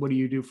 So what do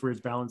you do for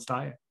his balanced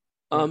diet?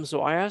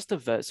 So I asked the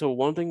vet. So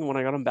one thing when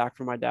I got him back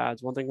from my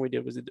dad's, one thing we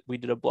did was we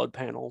did a blood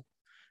panel,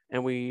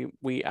 and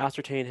we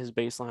ascertained his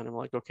baseline. I'm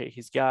like, okay,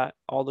 he's got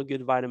all the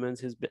good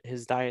vitamins.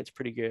 His diet's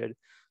pretty good.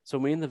 So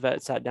me and the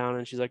vet sat down,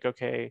 and she's like,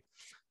 okay,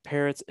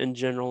 parrots in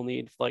general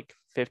need like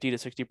 50 to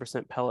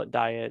 60% pellet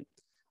diet.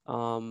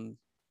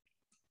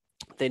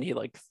 They need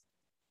like,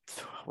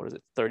 what is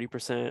it,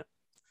 30%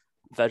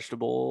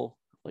 vegetable,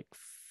 like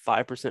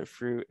 5%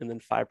 fruit, and then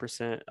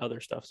 5% other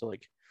stuff. So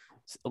like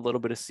a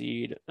little bit of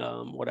seed,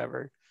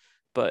 whatever.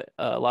 But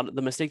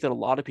the mistake that a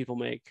lot of people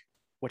make,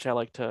 which I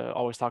like to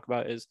always talk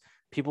about, is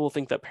people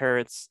think that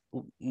parrots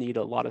need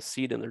a lot of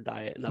seed in their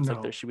diet, and that's like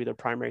there No, should be their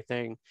primary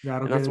thing.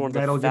 that'll And that's one of the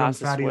that'll get them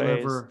fastest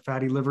ways.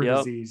 fatty liver Yep,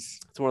 disease.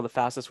 it's one of the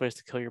fastest ways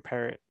to kill your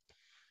parrot.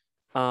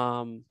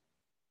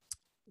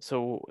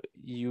 So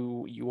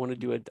you want to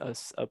do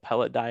a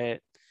pellet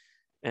diet,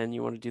 and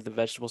you want to do the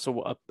vegetables.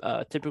 So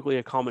typically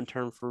a common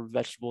term for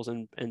vegetables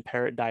in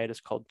parrot diet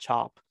is called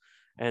chop.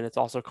 And it's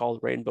also called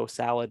rainbow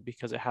salad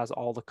because it has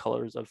all the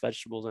colors of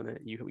vegetables in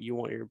it. You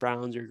want your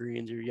browns, your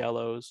greens, your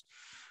yellows.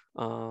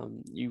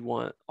 You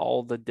want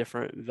all the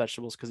different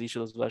vegetables because each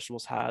of those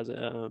vegetables has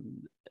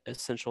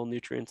essential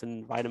nutrients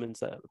and vitamins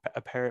that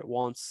a parrot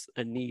wants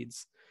and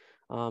needs.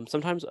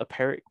 Sometimes a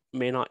parrot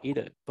may not eat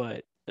it,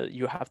 but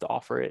you have to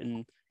offer it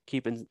and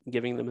keep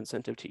giving them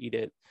incentive to eat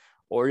it.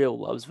 Oreo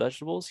loves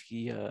vegetables.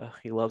 He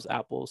loves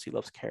apples. He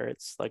loves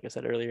carrots, like I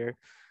said earlier.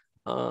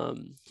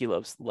 He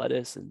loves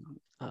lettuce and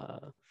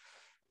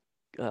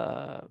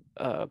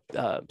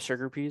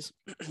sugar peas,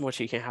 which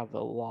he can't have a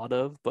lot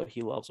of, but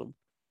he loves them.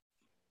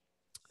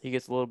 He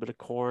gets a little bit of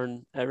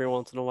corn every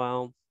once in a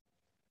while.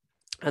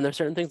 And there's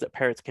certain things that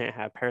parrots can't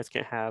have. Parrots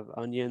can't have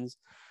onions.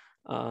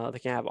 They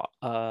can't have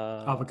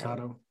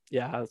Avocado.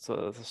 Yeah, I was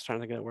trying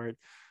to think of that word.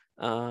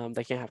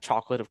 They can't have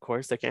chocolate, of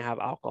course. They can't have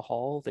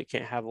alcohol. They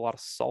can't have a lot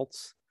of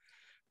salts.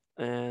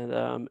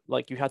 And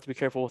like you have to be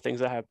careful with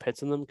things that have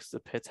pits in them because the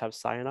pits have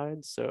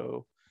cyanide.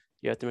 So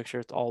you have to make sure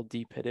it's all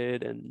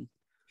depitted and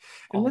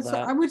all And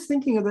that. I was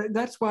thinking of that.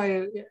 That's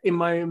why in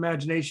my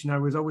imagination, I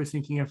was always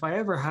thinking if I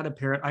ever had a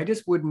parrot, I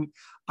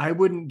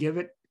wouldn't give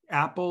it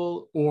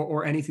apple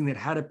or anything that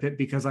had a pit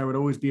because I would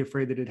always be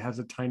afraid that it has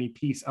a tiny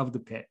piece of the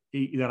pit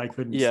that I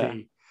couldn't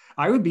see.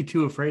 I would be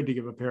too afraid to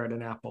give a parrot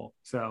an apple.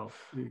 So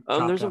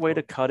there's a way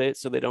to cut it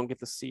so they don't get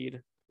the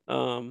seed.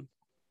 I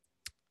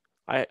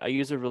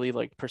use a really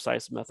like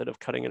precise method of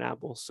cutting an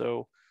apple.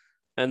 So,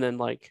 and then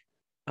like,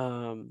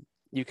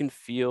 you can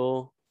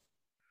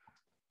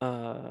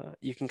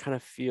kind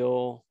of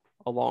feel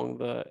along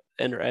the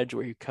inner edge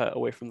where you cut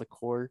away from the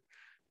core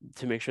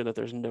to make sure that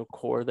there's no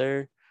core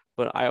there.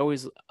 But I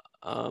always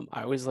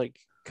like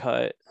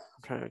cut.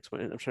 I'm trying to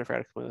figure out how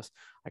to explain this.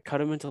 I cut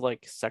them into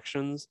like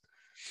sections.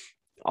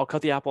 I'll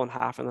cut the apple in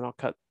half and then I'll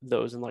cut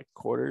those in like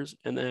quarters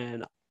and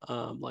then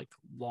like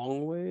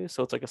long ways.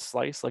 So it's like a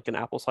slice, like an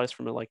apple slice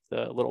from like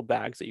the little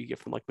bags that you get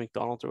from like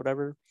McDonald's or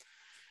whatever.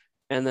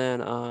 And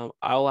then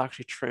I'll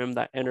actually trim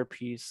that inner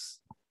piece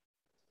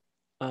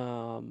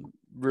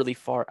really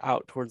far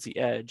out towards the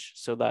edge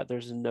so that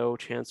there's no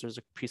chance there's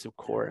a piece of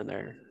core in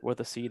there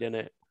with a seed in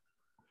it.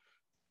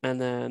 And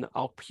then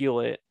I'll peel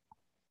it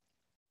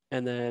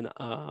and then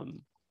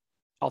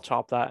I'll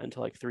chop that into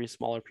like 3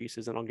 smaller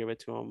pieces and I'll give it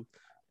to him.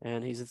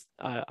 And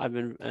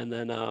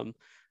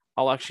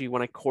I'll actually,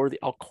 when I'll core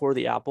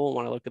the apple. And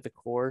when I look at the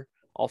core,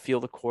 I'll feel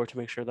the core to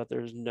make sure that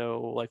there's no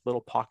like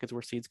little pockets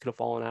where seeds could have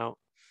fallen out.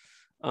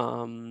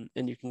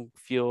 And you can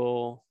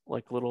feel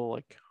like little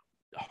like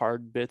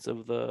hard bits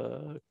of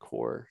the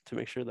core to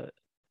make sure that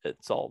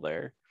it's all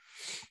there.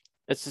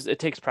 It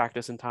takes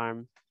practice and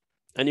time.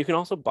 And you can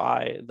also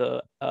buy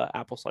the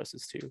apple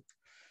slices too.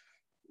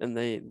 And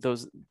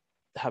those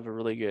have a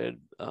really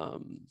good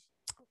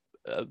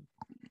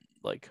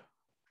like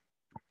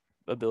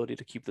ability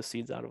to keep the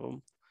seeds out of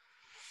them.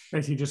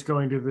 Is he just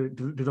going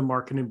to the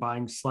market and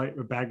buying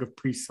a bag of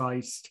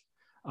pre-sliced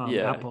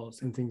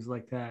apples and things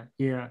like that?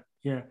 Yeah.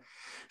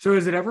 So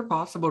is it ever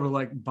possible to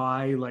like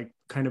buy like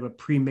kind of a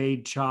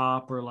pre-made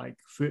chop or like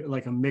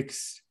a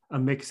mix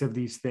of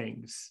these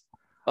things?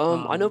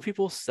 I know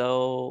people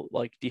sell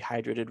like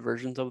dehydrated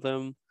versions of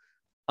them.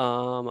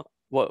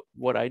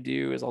 What I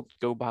do is I'll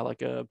go buy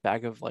like a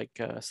bag of like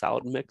a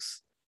salad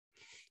mix.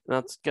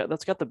 And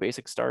that's got the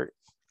basic start.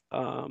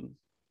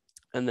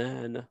 And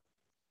then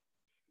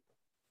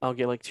I'll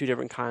get like 2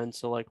 different kinds.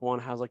 So like one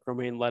has like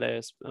romaine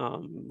lettuce,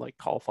 like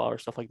cauliflower,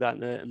 stuff like that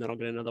in it. And then I'll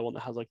get another one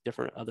that has like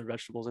different other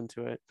vegetables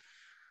into it.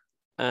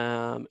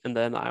 And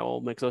then I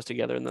will mix those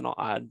together and then I'll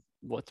add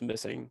what's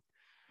missing.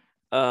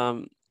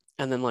 And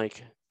then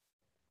like,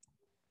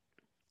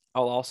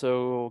 I'll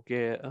also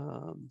get,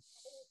 I'll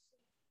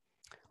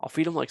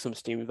feed them like some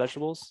steamed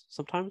vegetables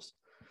sometimes.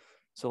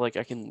 So like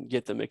I can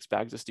get the mixed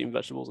bags of steamed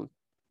vegetables and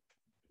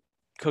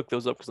cook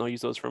those up because I'll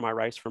use those for my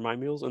rice for my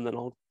meals. And then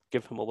I'll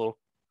give him a little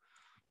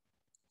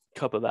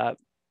cup of that,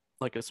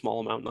 like a small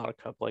amount, not a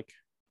cup, like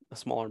a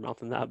smaller amount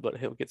than that, but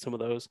he'll get some of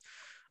those.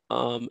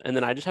 And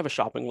then I just have a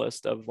shopping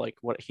list of like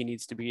what he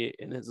needs to be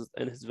in his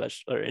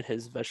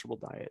vegetable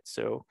diet.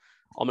 So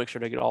I'll make sure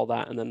to get all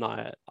that, and then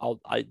I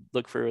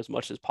look for as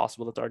much as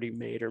possible that's already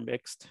made or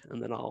mixed,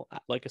 and then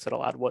like I said,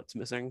 I'll add what's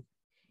missing.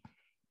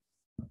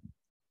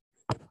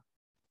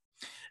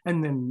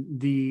 And then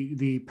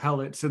the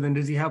pellets. So then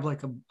does he have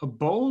like a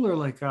bowl or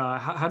like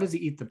how does he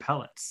eat the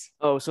pellets?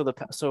 Oh, so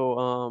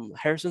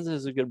Harrison's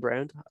is a good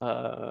brand.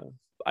 But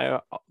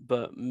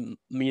me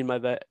and my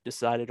vet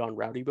decided on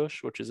Rowdy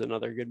Bush, which is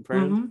another good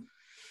brand.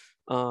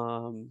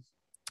 Mm-hmm.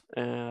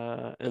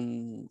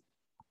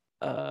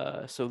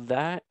 So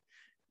that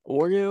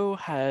Oreo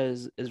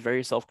is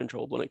very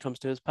self-controlled when it comes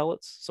to his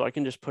pellets, so I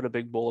can just put a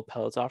big bowl of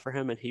pellets out for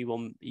him, and he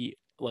will eat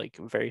like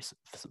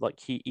like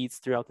he eats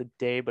throughout the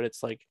day, but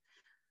it's like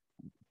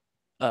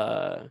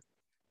uh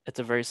it's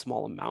a very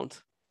small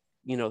amount.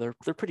 They're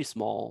pretty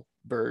small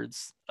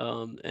birds,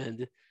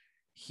 and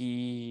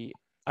he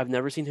I've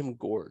never seen him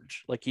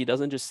gorge. Like he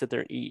doesn't just sit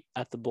there and eat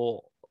at the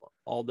bowl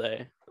all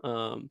day.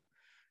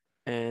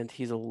 And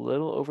he's a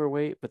little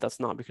overweight, but that's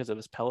not because of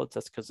his pellets.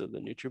 That's because of the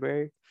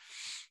NutriBerry.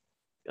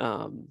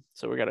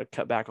 So we got to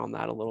cut back on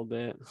that a little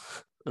bit.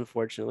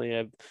 Unfortunately,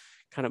 I've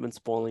kind of been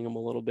spoiling him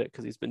a little bit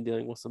because he's been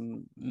dealing with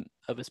some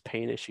of his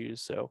pain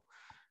issues. So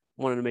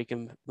wanted to make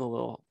him a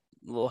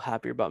little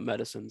happier about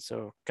medicine.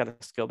 So got to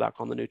scale back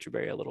on the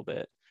NutriBerry a little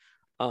bit.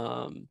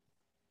 And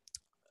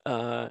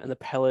the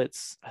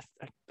pellets,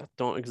 I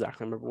don't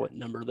exactly remember what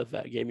number the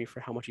vet gave me for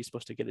how much he's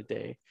supposed to get a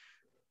day,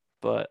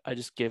 but I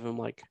just give him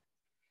like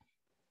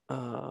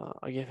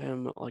I give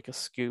him like a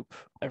scoop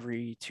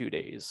every 2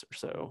 days or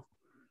so,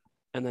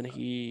 and then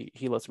he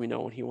lets me know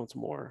when he wants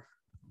more.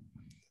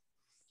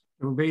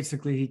 So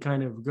basically, he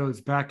kind of goes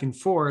back and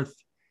forth,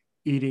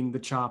 eating the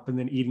chop and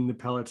then eating the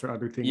pellets or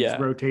other things, Yeah.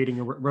 rotating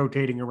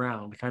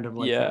around, kind of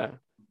like Yeah. that.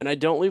 And I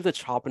don't leave the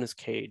chop in his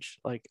cage,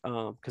 like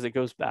because it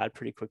goes bad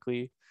pretty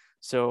quickly.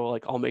 So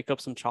like I'll make up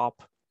some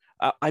chop.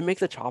 I make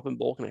the chop in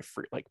bulk and I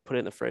put it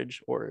in the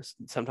fridge, or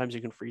sometimes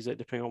you can freeze it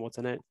depending on what's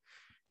in it.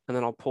 And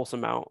then I'll pull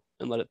some out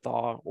and let it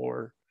thaw,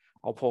 or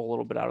I'll pull a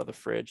little bit out of the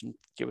fridge and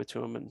give it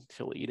to him and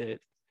he'll eat it.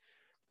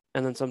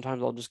 And then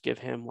sometimes I'll just give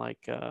him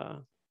like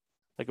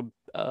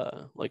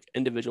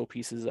individual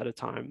pieces at a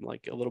time,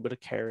 like a little bit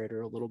of carrot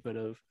or a little bit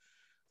of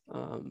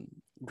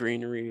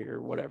greenery or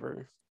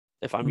whatever.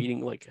 If I'm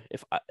eating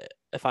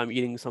if I'm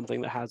eating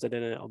something that has it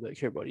in it, I'll be like,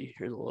 here, buddy,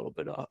 here's a little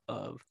bit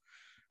of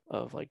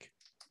like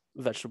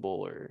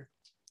vegetable or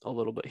a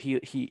little bit.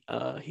 He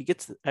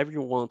gets every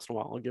once in a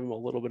while. I'll give him a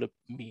little bit of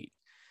meat,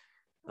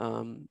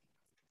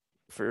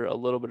 for a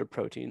little bit of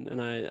protein,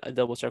 and I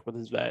double check with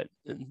his vet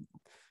and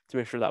to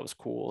make sure that was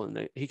cool.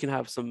 And he can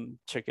have some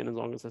chicken as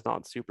long as it's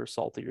not super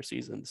salty or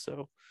seasoned.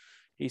 So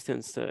he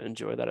tends to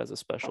enjoy that as a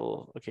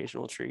special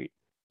occasional treat.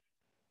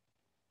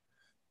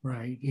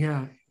 Right.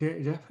 Yeah,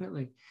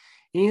 definitely.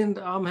 And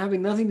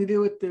having nothing to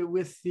do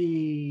with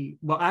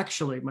well,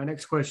 actually, my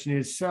next question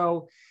is,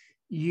 so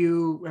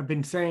you have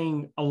been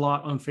saying a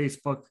lot on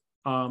Facebook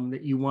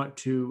that you want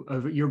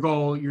to, your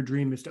goal, your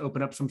dream is to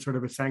open up some sort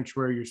of a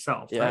sanctuary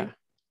yourself, Yeah. right?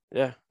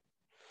 Yeah.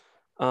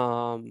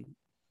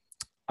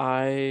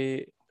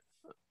 I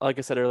like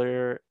I said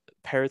earlier,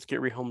 parrots get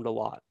rehomed a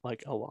lot.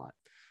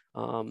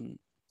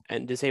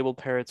 And disabled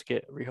parrots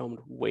get rehomed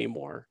way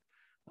more.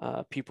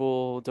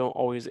 People don't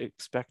always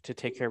expect to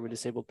take care of a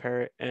disabled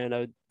parrot,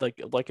 and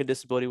like a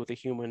disability with a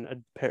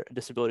human, a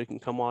disability can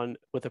come on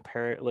with a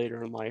parrot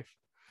later in life.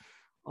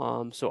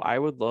 So I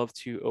would love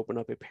to open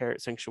up a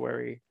parrot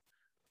sanctuary,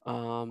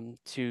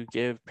 to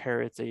give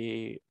parrots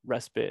a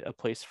respite, a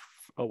place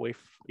away,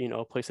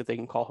 a place that they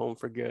can call home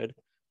for good,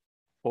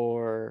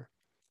 or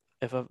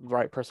if a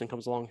right person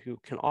comes along who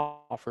can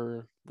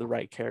offer the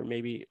right care,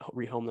 maybe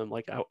rehome them.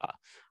 Like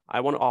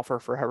I want to offer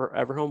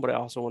forever home, but I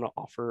also want to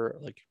offer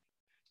like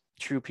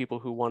true people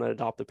who want to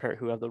adopt a parrot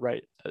who have the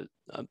right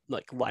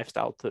like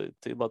lifestyle to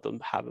let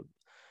them have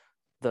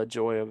the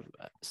joy of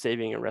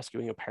saving and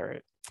rescuing a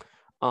parrot.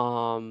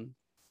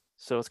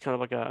 So it's kind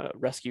of like a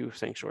rescue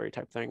sanctuary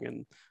type thing,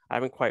 and I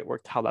haven't quite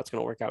worked how that's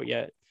going to work out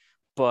yet,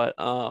 but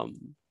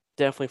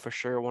definitely for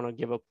sure want to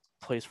give a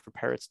place for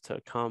parrots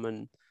to come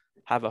and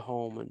have a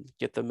home and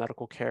get the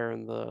medical care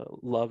and the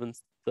love and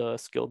the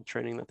skilled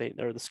training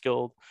or the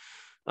skilled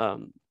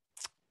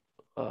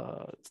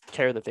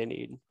care that they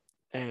need.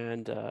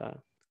 And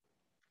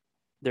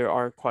there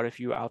are quite a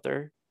few out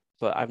there,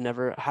 but I've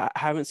never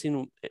haven't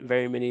seen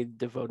very many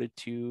devoted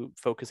to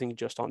focusing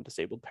just on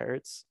disabled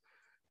parrots.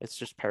 It's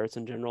just parrots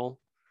in general.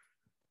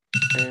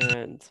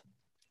 And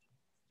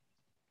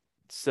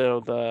so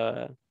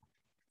the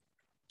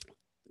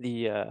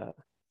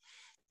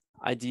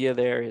idea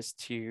there is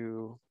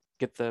to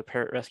get the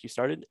parrot rescue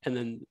started, and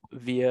then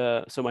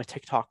so my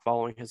TikTok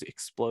following has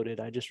exploded.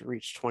 I just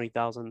reached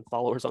 20,000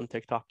 followers on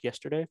TikTok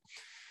yesterday,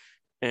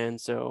 and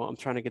so I'm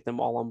trying to get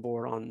them all on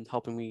board on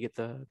helping me get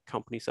the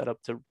company set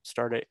up to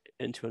start it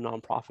into a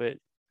nonprofit,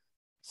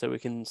 so we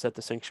can set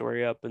the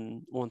sanctuary up.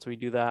 And once we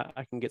do that,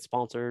 I can get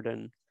sponsored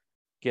and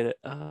get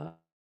a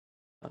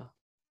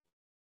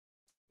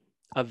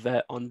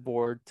vet on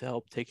board to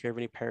help take care of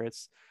any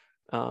parrots.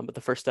 But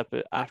the first step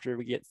after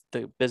we get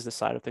the business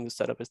side of things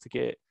set up is to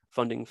get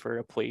funding for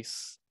a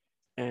place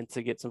and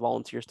to get some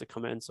volunteers to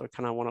come in. So I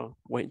kind of want to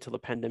wait until the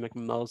pandemic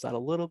mellows out a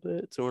little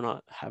bit, so we're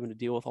not having to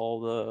deal with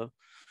all the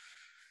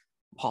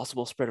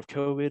possible spread of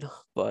COVID.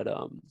 But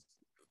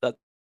that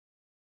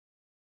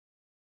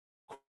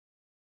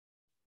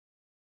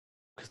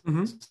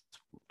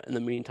in the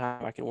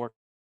meantime, I can work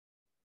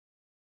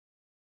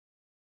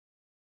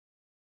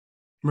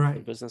right.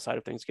 the business side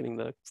of things, getting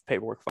the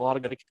paperwork for a lot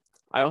of good.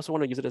 I also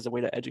want to use it as a way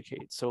to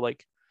educate. So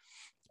like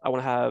I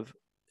want to have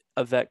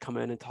a vet come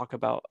in and talk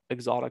about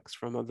exotics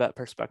from a vet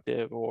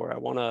perspective, or I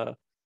want to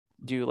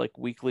do like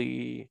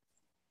weekly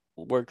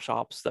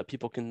workshops that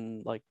people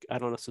can, like, I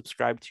don't know,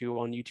 subscribe to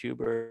on YouTube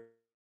or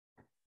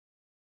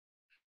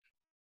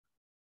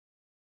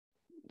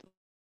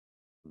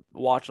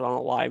watch it on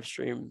a live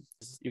stream.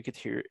 You get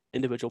to hear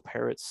individual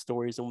parrots'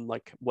 stories and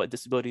like what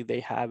disability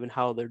they have and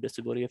how their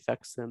disability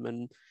affects them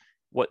and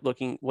what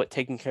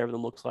taking care of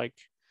them looks like,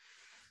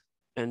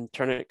 and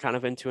turn it kind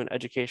of into an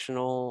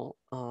educational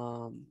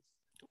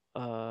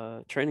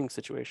training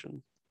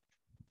situation.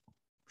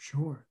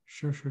 Sure.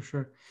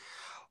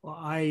 Well,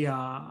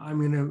 I'm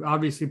going to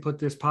obviously put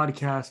this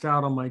podcast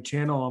out on my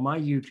channel, on my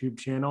YouTube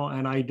channel,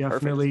 and I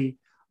definitely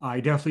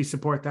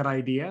support that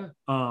idea.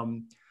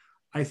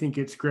 I think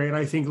it's great.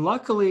 I think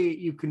luckily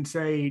you can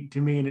say to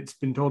me, and it's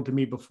been told to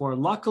me before,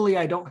 luckily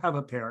I don't have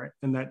a parrot,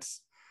 and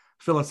that's,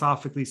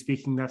 philosophically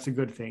speaking, that's a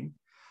good thing.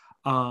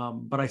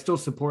 But I still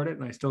support it,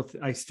 and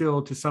I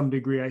still to some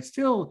degree, I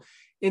still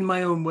in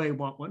my own way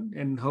want one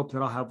and hope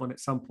that I'll have one at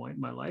some point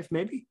in my life,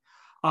 maybe.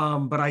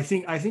 But I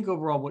think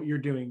overall what you're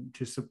doing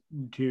to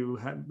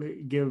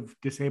give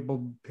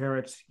disabled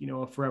parrots,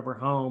 a forever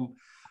home,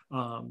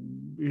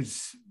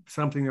 is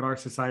something that our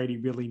society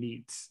really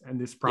needs. And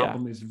this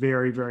problem is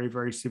very, very,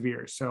 very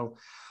severe. So,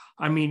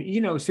 I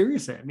mean,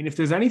 seriously, I mean, if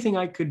there's anything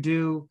I could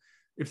do,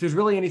 if there's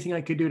really anything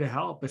I could do to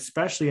help,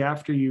 especially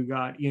after you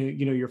got,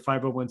 your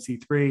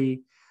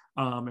 501c3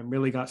 and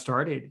really got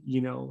started,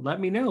 let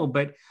me know.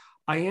 But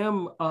I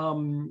am,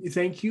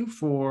 thank you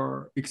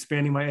for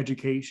expanding my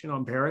education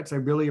on parrots. I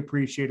really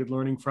appreciated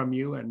learning from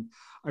you. And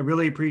I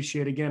really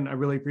appreciate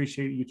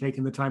you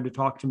taking the time to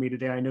talk to me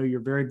today. I know you're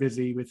very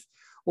busy with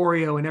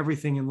Oreo and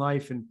everything in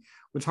life, and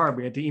it's hard.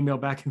 We had to email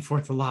back and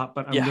forth a lot,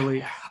 but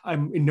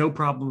I'm no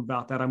problem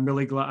about that. I'm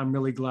really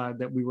glad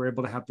that we were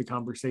able to have the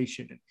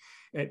conversation. And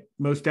it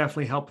most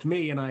definitely helped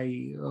me. And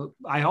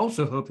I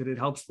also hope that it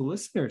helps the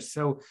listeners.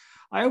 So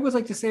I always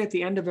like to say at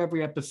the end of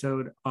every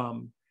episode,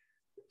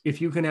 if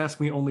you can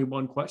ask me only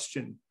one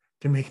question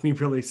to make me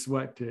really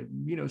sweat, to,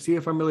 see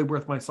if I'm really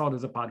worth my salt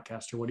as a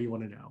podcaster, what do you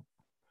want to know?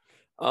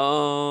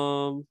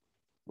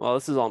 Well,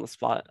 this is on the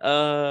spot.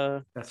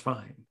 That's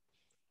fine.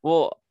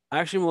 Well,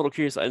 actually, I'm a little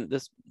curious, and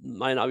this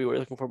might not be what you're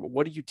looking for, but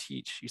what do you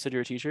teach? You said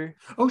you're a teacher?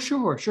 Oh,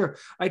 sure.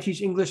 I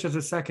teach English as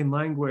a second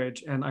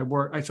language, and I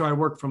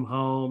work from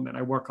home and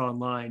I work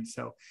online.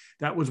 So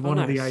that was one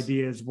of the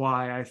ideas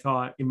why I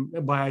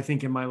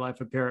think in my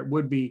life a parrot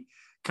would be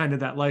kind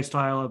of that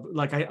lifestyle of,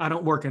 like, I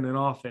don't work in an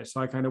office,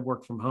 so I kind of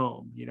work from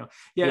home,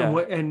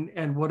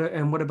 And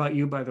what about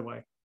you, by the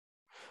way?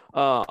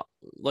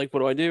 Like,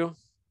 what do I do?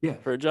 Yeah,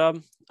 for a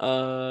job.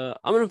 I'm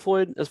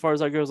unemployed as far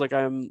as that goes. Like,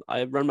 I'm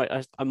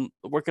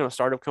working on a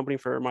startup company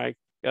for my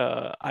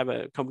I have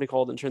a company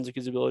called Intrinsic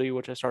Usability,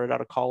 which I started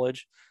out of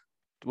college,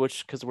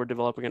 because we're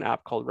developing an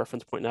app called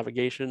Reference Point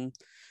Navigation,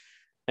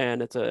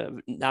 and it's a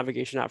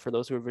navigation app for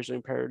those who are visually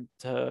impaired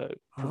to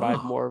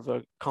provide more of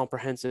a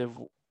comprehensive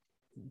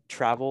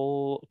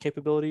travel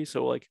capability.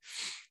 So like,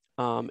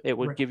 it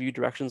would give you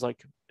directions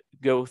like,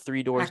 go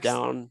 3 doors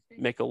down,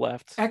 make a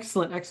left.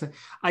 Excellent.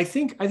 I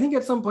think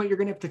at some point you're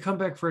going to have to come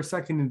back for a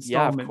second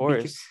installment. Yeah, of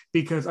course.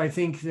 Because I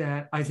think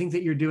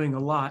that you're doing a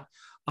lot.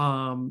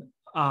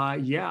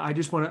 I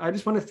just want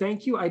to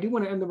thank you. I do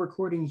want to end the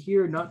recording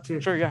here, not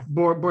to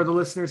bore the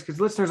listeners,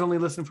 because listeners only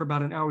listen for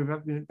about an hour.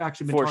 We've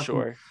actually been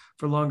talking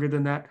for longer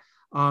than that.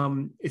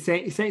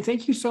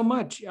 Thank you so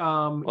much.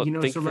 Thank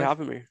you for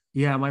having me.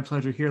 Yeah, my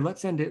pleasure. Here,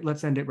 let's end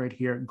it right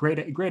here.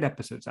 Great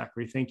episode,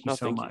 Zachary. Thank you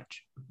so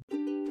much.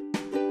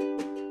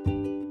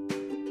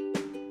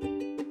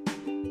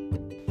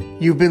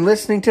 You've been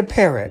listening to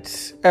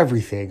Parrots,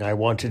 everything I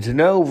wanted to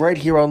know, right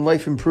here on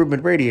Life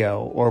Improvement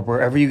Radio, or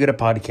wherever you get a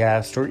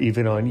podcast, or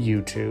even on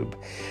YouTube.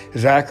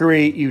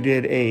 Zachary, you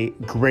did a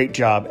great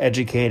job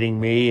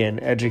educating me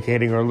and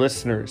educating our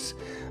listeners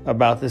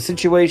about the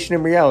situation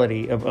and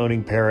reality of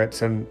owning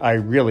parrots, and I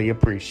really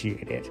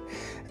appreciate it.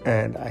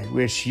 And I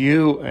wish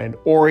you and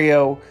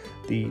Oreo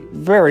the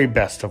very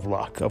best of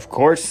luck, of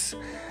course.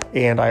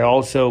 And I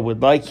also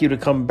would like you to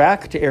come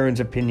back to Aaron's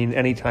Opinion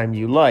anytime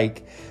you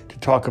like, to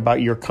talk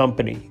about your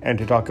company and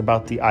to talk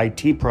about the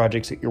IT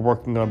projects that you're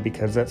working on,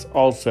 because that's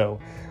also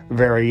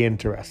very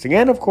interesting.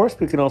 And of course,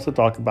 we can also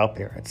talk about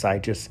parrots. I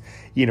just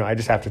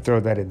have to throw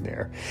that in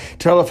there.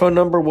 Telephone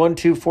number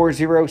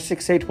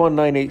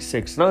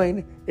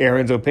 1240-681-9869,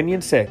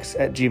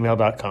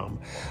 aaronsopinion6@gmail.com.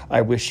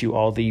 I wish you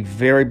all the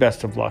very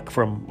best of luck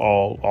from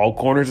all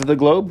corners of the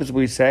globe, as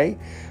we say.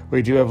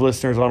 We do have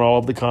listeners on all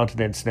of the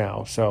continents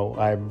now, so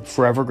I'm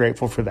forever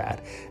grateful for that.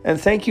 And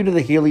thank you to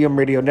the Helium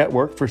Radio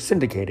Network for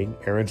syndicating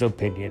Aaron's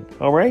Opinion.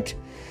 All right?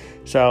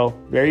 So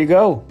there you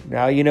go.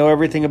 Now you know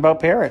everything about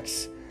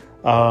parrots.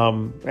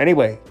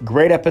 Anyway,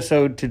 great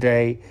episode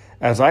today.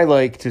 As I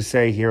like to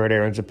say here at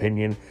Aaron's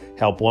Opinion,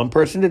 help one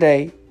person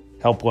today,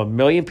 help 1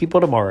 million people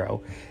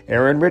tomorrow.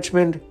 Aaron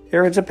Richmond,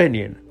 Aaron's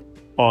Opinion,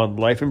 on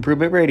Life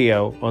Improvement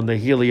Radio on the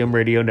Helium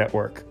Radio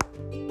Network.